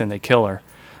Case, and they kill her.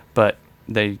 But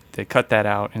they cut that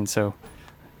out, and so,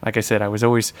 like I said, I was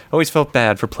always felt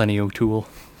bad for Plenty O'Toole.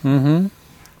 Mm-hmm.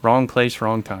 Wrong place,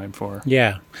 wrong time for her.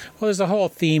 Yeah. Well, there's a whole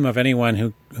theme of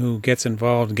anyone who gets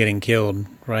involved in getting killed,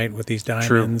 right, with these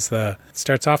diamonds. True. It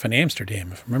starts off in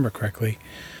Amsterdam, if I remember correctly.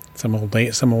 Some old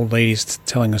lady's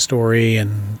telling a story,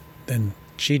 and then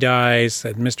she dies,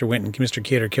 and Mr. Wint and Mr.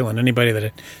 Kidd are killing anybody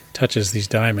that touches these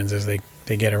diamonds as they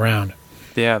get around.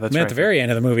 Yeah, that's right. At the very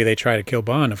end of the movie, they try to kill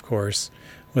Bond, of course,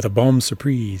 with a bombe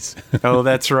surprise. Oh,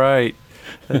 that's right.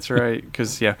 That's right.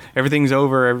 Because, everything's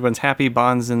over. Everyone's happy.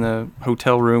 Bond's in the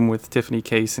hotel room with Tiffany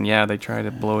Case, and, they try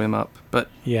to blow him up. But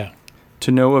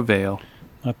to no avail.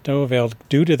 Not to no avail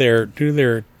due to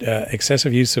their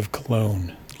excessive use of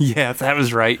cologne. Yeah, that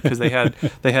was right, because they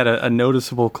had a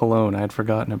noticeable cologne. I had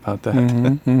forgotten about that.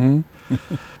 Mm-hmm.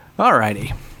 All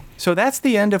righty. So that's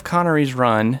the end of Connery's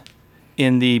run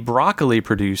in the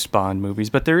Broccoli-produced Bond movies,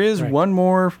 but there is one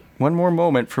more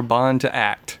moment for Bond to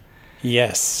act.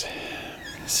 Yes.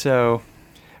 So,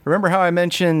 remember how I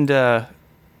mentioned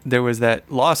there was that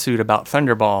lawsuit about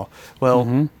Thunderball?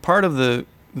 Well, part of the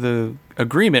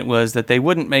agreement was that they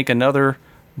wouldn't make another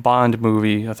Bond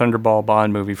movie, a Thunderball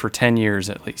Bond movie, for 10 years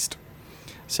at least.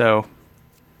 So,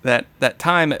 that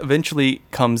time eventually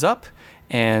comes up,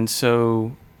 and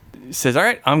so says, all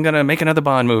right, I'm going to make another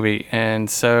Bond movie. And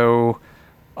so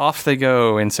off they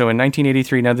go. And so in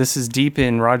 1983, now this is deep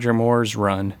in Roger Moore's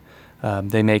run,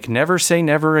 they make Never Say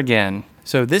Never Again.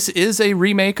 So this is a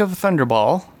remake of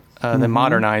Thunderball. They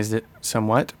modernized it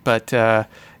somewhat, but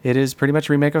it is pretty much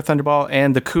a remake of Thunderball.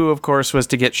 And the coup, of course, was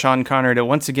to get Sean Connery to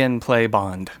once again play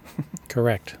Bond.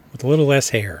 Correct. With a little less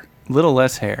hair. Little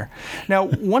less hair. Now,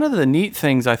 one of the neat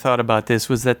things I thought about this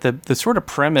was that the sort of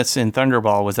premise in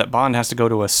Thunderball was that Bond has to go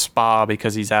to a spa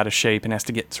because he's out of shape and has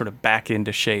to get sort of back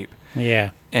into shape.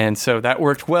 Yeah. And so that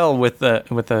worked well with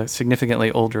a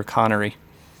significantly older Connery.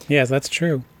 Yes, that's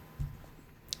true.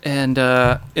 And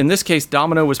in this case,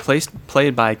 Domino was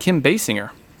played by Kim Basinger.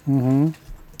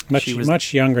 Mm-hmm.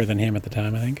 Much younger than him at the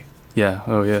time, I think. Yeah.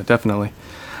 Oh, yeah, definitely.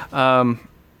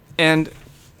 And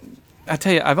I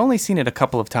tell you, I've only seen it a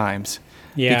couple of times.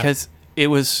 Yeah. Because it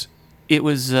was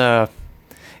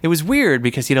weird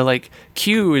because, like,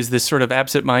 Q is this sort of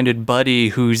absent-minded buddy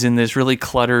who's in this really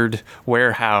cluttered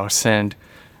warehouse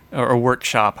or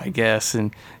workshop, I guess.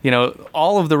 And,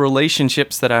 all of the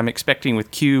relationships that I'm expecting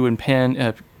with Q and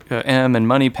M and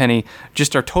Moneypenny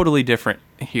just are totally different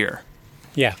here.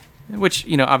 Yeah. Which,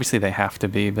 obviously they have to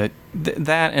be. But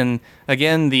that and,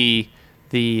 again, the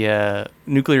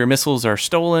nuclear missiles are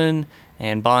stolen,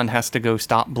 and Bond has to go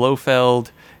stop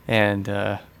Blofeld, and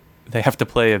they have to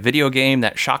play a video game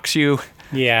that shocks you.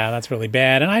 Yeah, that's really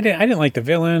bad. And I didn't like the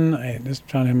villain. I just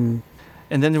found him.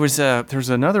 And then there was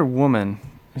another woman.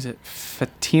 Is it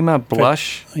Fatima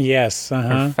Blush? Yes.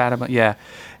 Uh-huh. Fatima, yeah.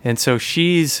 And so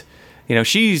she's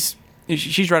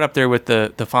right up there with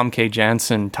the Famke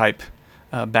Janssen type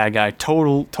bad guy,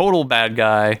 total bad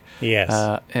guy.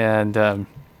 Yes. And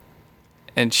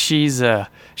she's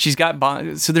got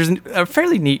Bond. So there's a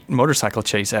fairly neat motorcycle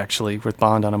chase actually with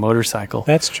Bond on a motorcycle.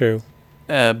 That's true.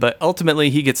 But ultimately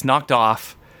he gets knocked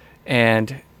off,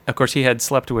 and of course, he had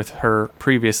slept with her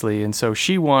previously, and so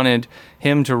she wanted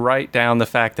him to write down the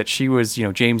fact that she was,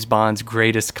 James Bond's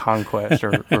greatest conquest,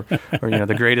 or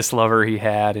the greatest lover he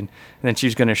had, and then she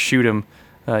was going to shoot him,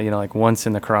 like once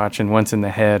in the crotch and once in the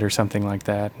head or something like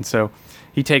that. And so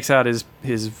he takes out his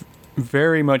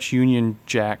very much Union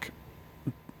Jack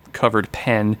covered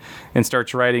pen and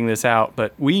starts writing this out.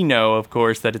 But we know, of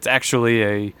course, that it's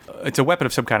actually it's a weapon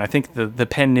of some kind. I think the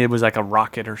pen nib was like a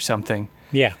rocket or something.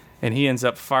 Yeah. And he ends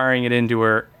up firing it into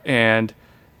her, and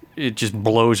it just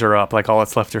blows her up. Like all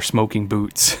that's left are smoking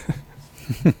boots.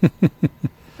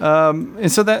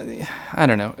 And so that, I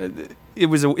don't know.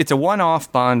 It's a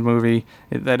one-off Bond movie.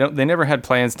 They never had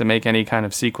plans to make any kind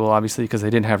of sequel, obviously, because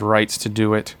they didn't have rights to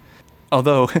do it.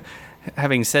 Although,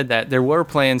 having said that, there were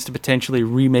plans to potentially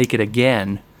remake it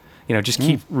again. Just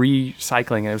keep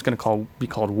recycling it. It was going to be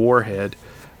called Warhead.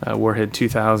 Warhead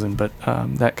 2000, but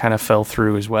that kind of fell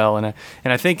through as well, and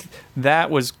I think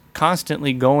that was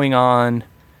constantly going on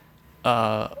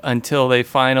until they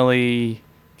finally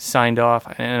signed off,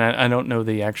 and I don't know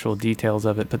the actual details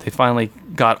of it, but they finally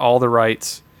got all the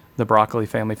rights. The Broccoli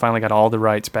family finally got all the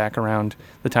rights back around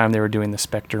the time they were doing the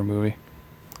Spectre movie.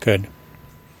 Good.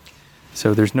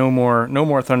 So there's no more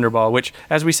Thunderball, which,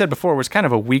 as we said before, was kind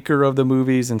of a weaker of the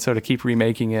movies, and so to keep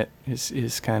remaking it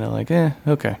is kind of like,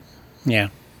 okay. Yeah.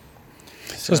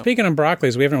 So speaking of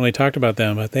broccolis, we haven't really talked about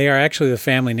them, but they are actually the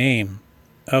family name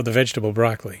of the vegetable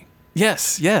broccoli.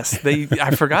 Yes.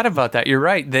 I forgot about that. You're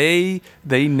right. They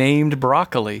named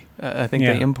broccoli. I think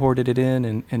they imported it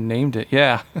in and named it.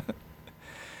 Yeah.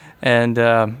 And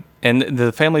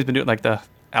the family's been doing like the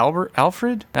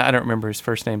Alfred. I don't remember his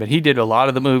first name, but he did a lot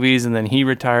of the movies, and then he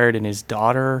retired, and his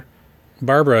daughter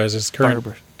Barbara is his current.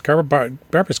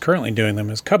 Barbara's currently doing them.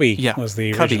 As Cubby was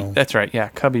the original. Cubby. That's right. Yeah,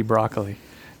 Cubby broccoli.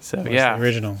 So the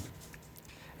original.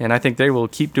 And I think they will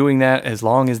keep doing that as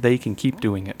long as they can keep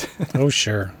doing it. Oh,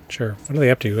 sure. What are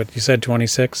they up to? What, you said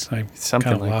 26? I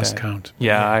something kind of like lost that. Count.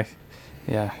 Yeah,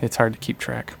 it's hard to keep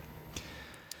track.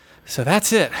 So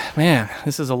that's it. Man,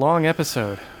 this is a long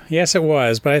episode. Yes, it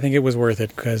was, but I think it was worth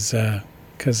it because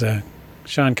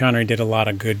Sean Connery did a lot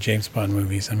of good James Bond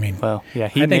movies. I mean, well, yeah,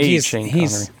 he made Sean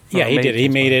Connery. Yeah, he did. He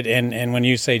made it, and when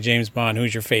you say James Bond,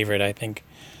 who's your favorite? I think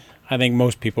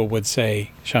most people would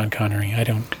say Sean Connery. I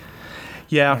don't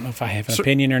know if I have an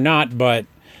opinion or not, but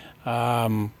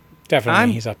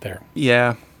definitely he's up there.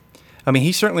 Yeah. I mean,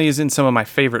 he certainly is in some of my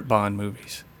favorite Bond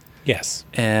movies. Yes.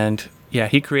 And yeah,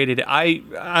 he created it.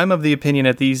 I'm of the opinion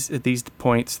at these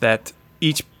points that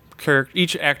each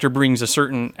actor brings a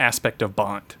certain aspect of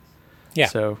Bond. Yeah.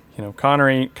 So,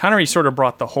 Connery sort of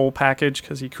brought the whole package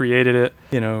because he created it.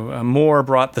 Moore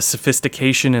brought the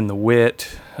sophistication and the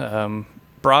wit.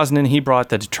 Brosnan, he brought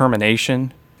the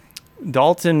determination.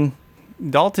 Dalton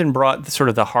brought sort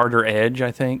of the harder edge,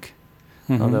 I think,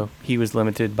 although he was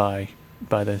limited by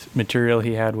the material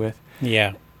he had with.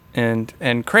 Yeah.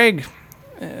 And Craig,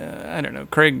 I don't know.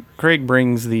 Craig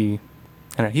brings the.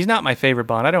 I don't know, he's not my favorite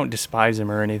Bond. I don't despise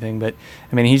him or anything, but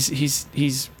I mean,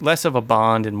 he's less of a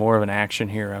Bond and more of an action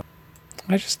hero.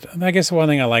 I guess one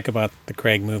thing I like about the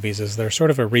Craig movies is they're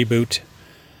sort of a reboot.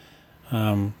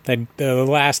 The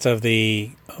last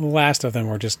of them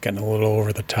were just getting a little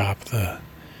over the top.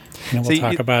 We'll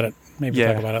talk about it. Maybe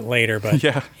talk about it later, but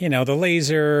the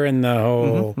laser and the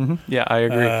whole yeah, I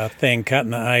agree. Thing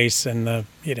cutting the ice and the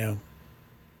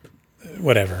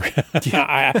whatever.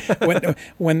 Yeah.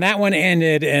 when that one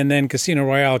ended and then Casino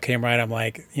Royale came right, I'm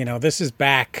like, this is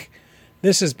back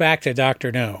to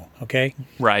Dr. No. Okay,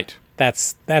 right.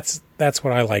 That's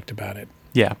what I liked about it.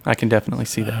 Yeah, I can definitely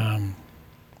see that.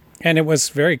 And it was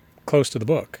very close to the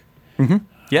book. Mm-hmm.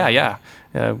 Yeah.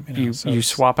 You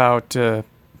swap out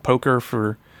poker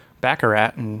for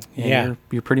Baccarat, and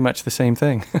you're pretty much the same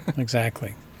thing.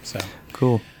 Exactly. So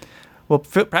cool. Well,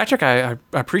 Patrick, I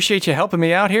appreciate you helping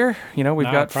me out here. We've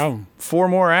got 4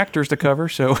 more actors to cover,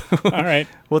 so all right,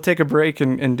 we'll take a break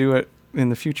and do it in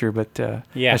the future. But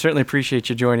I certainly appreciate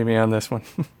you joining me on this one.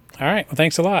 All right. Well,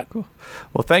 thanks a lot. Cool.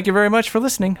 Well, thank you very much for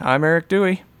listening. I'm Eric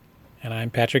Dewey. And I'm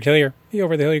Patrick Hillier, the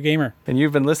Over the Hillier Gamer. And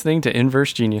you've been listening to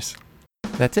Inverse Genius.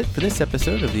 That's it for this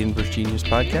episode of the Inverse Genius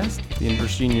Podcast. The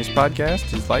Inverse Genius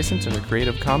Podcast is licensed under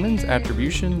Creative Commons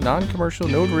Attribution, Non-Commercial,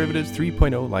 No Derivatives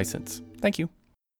 3.0 license. Thank you.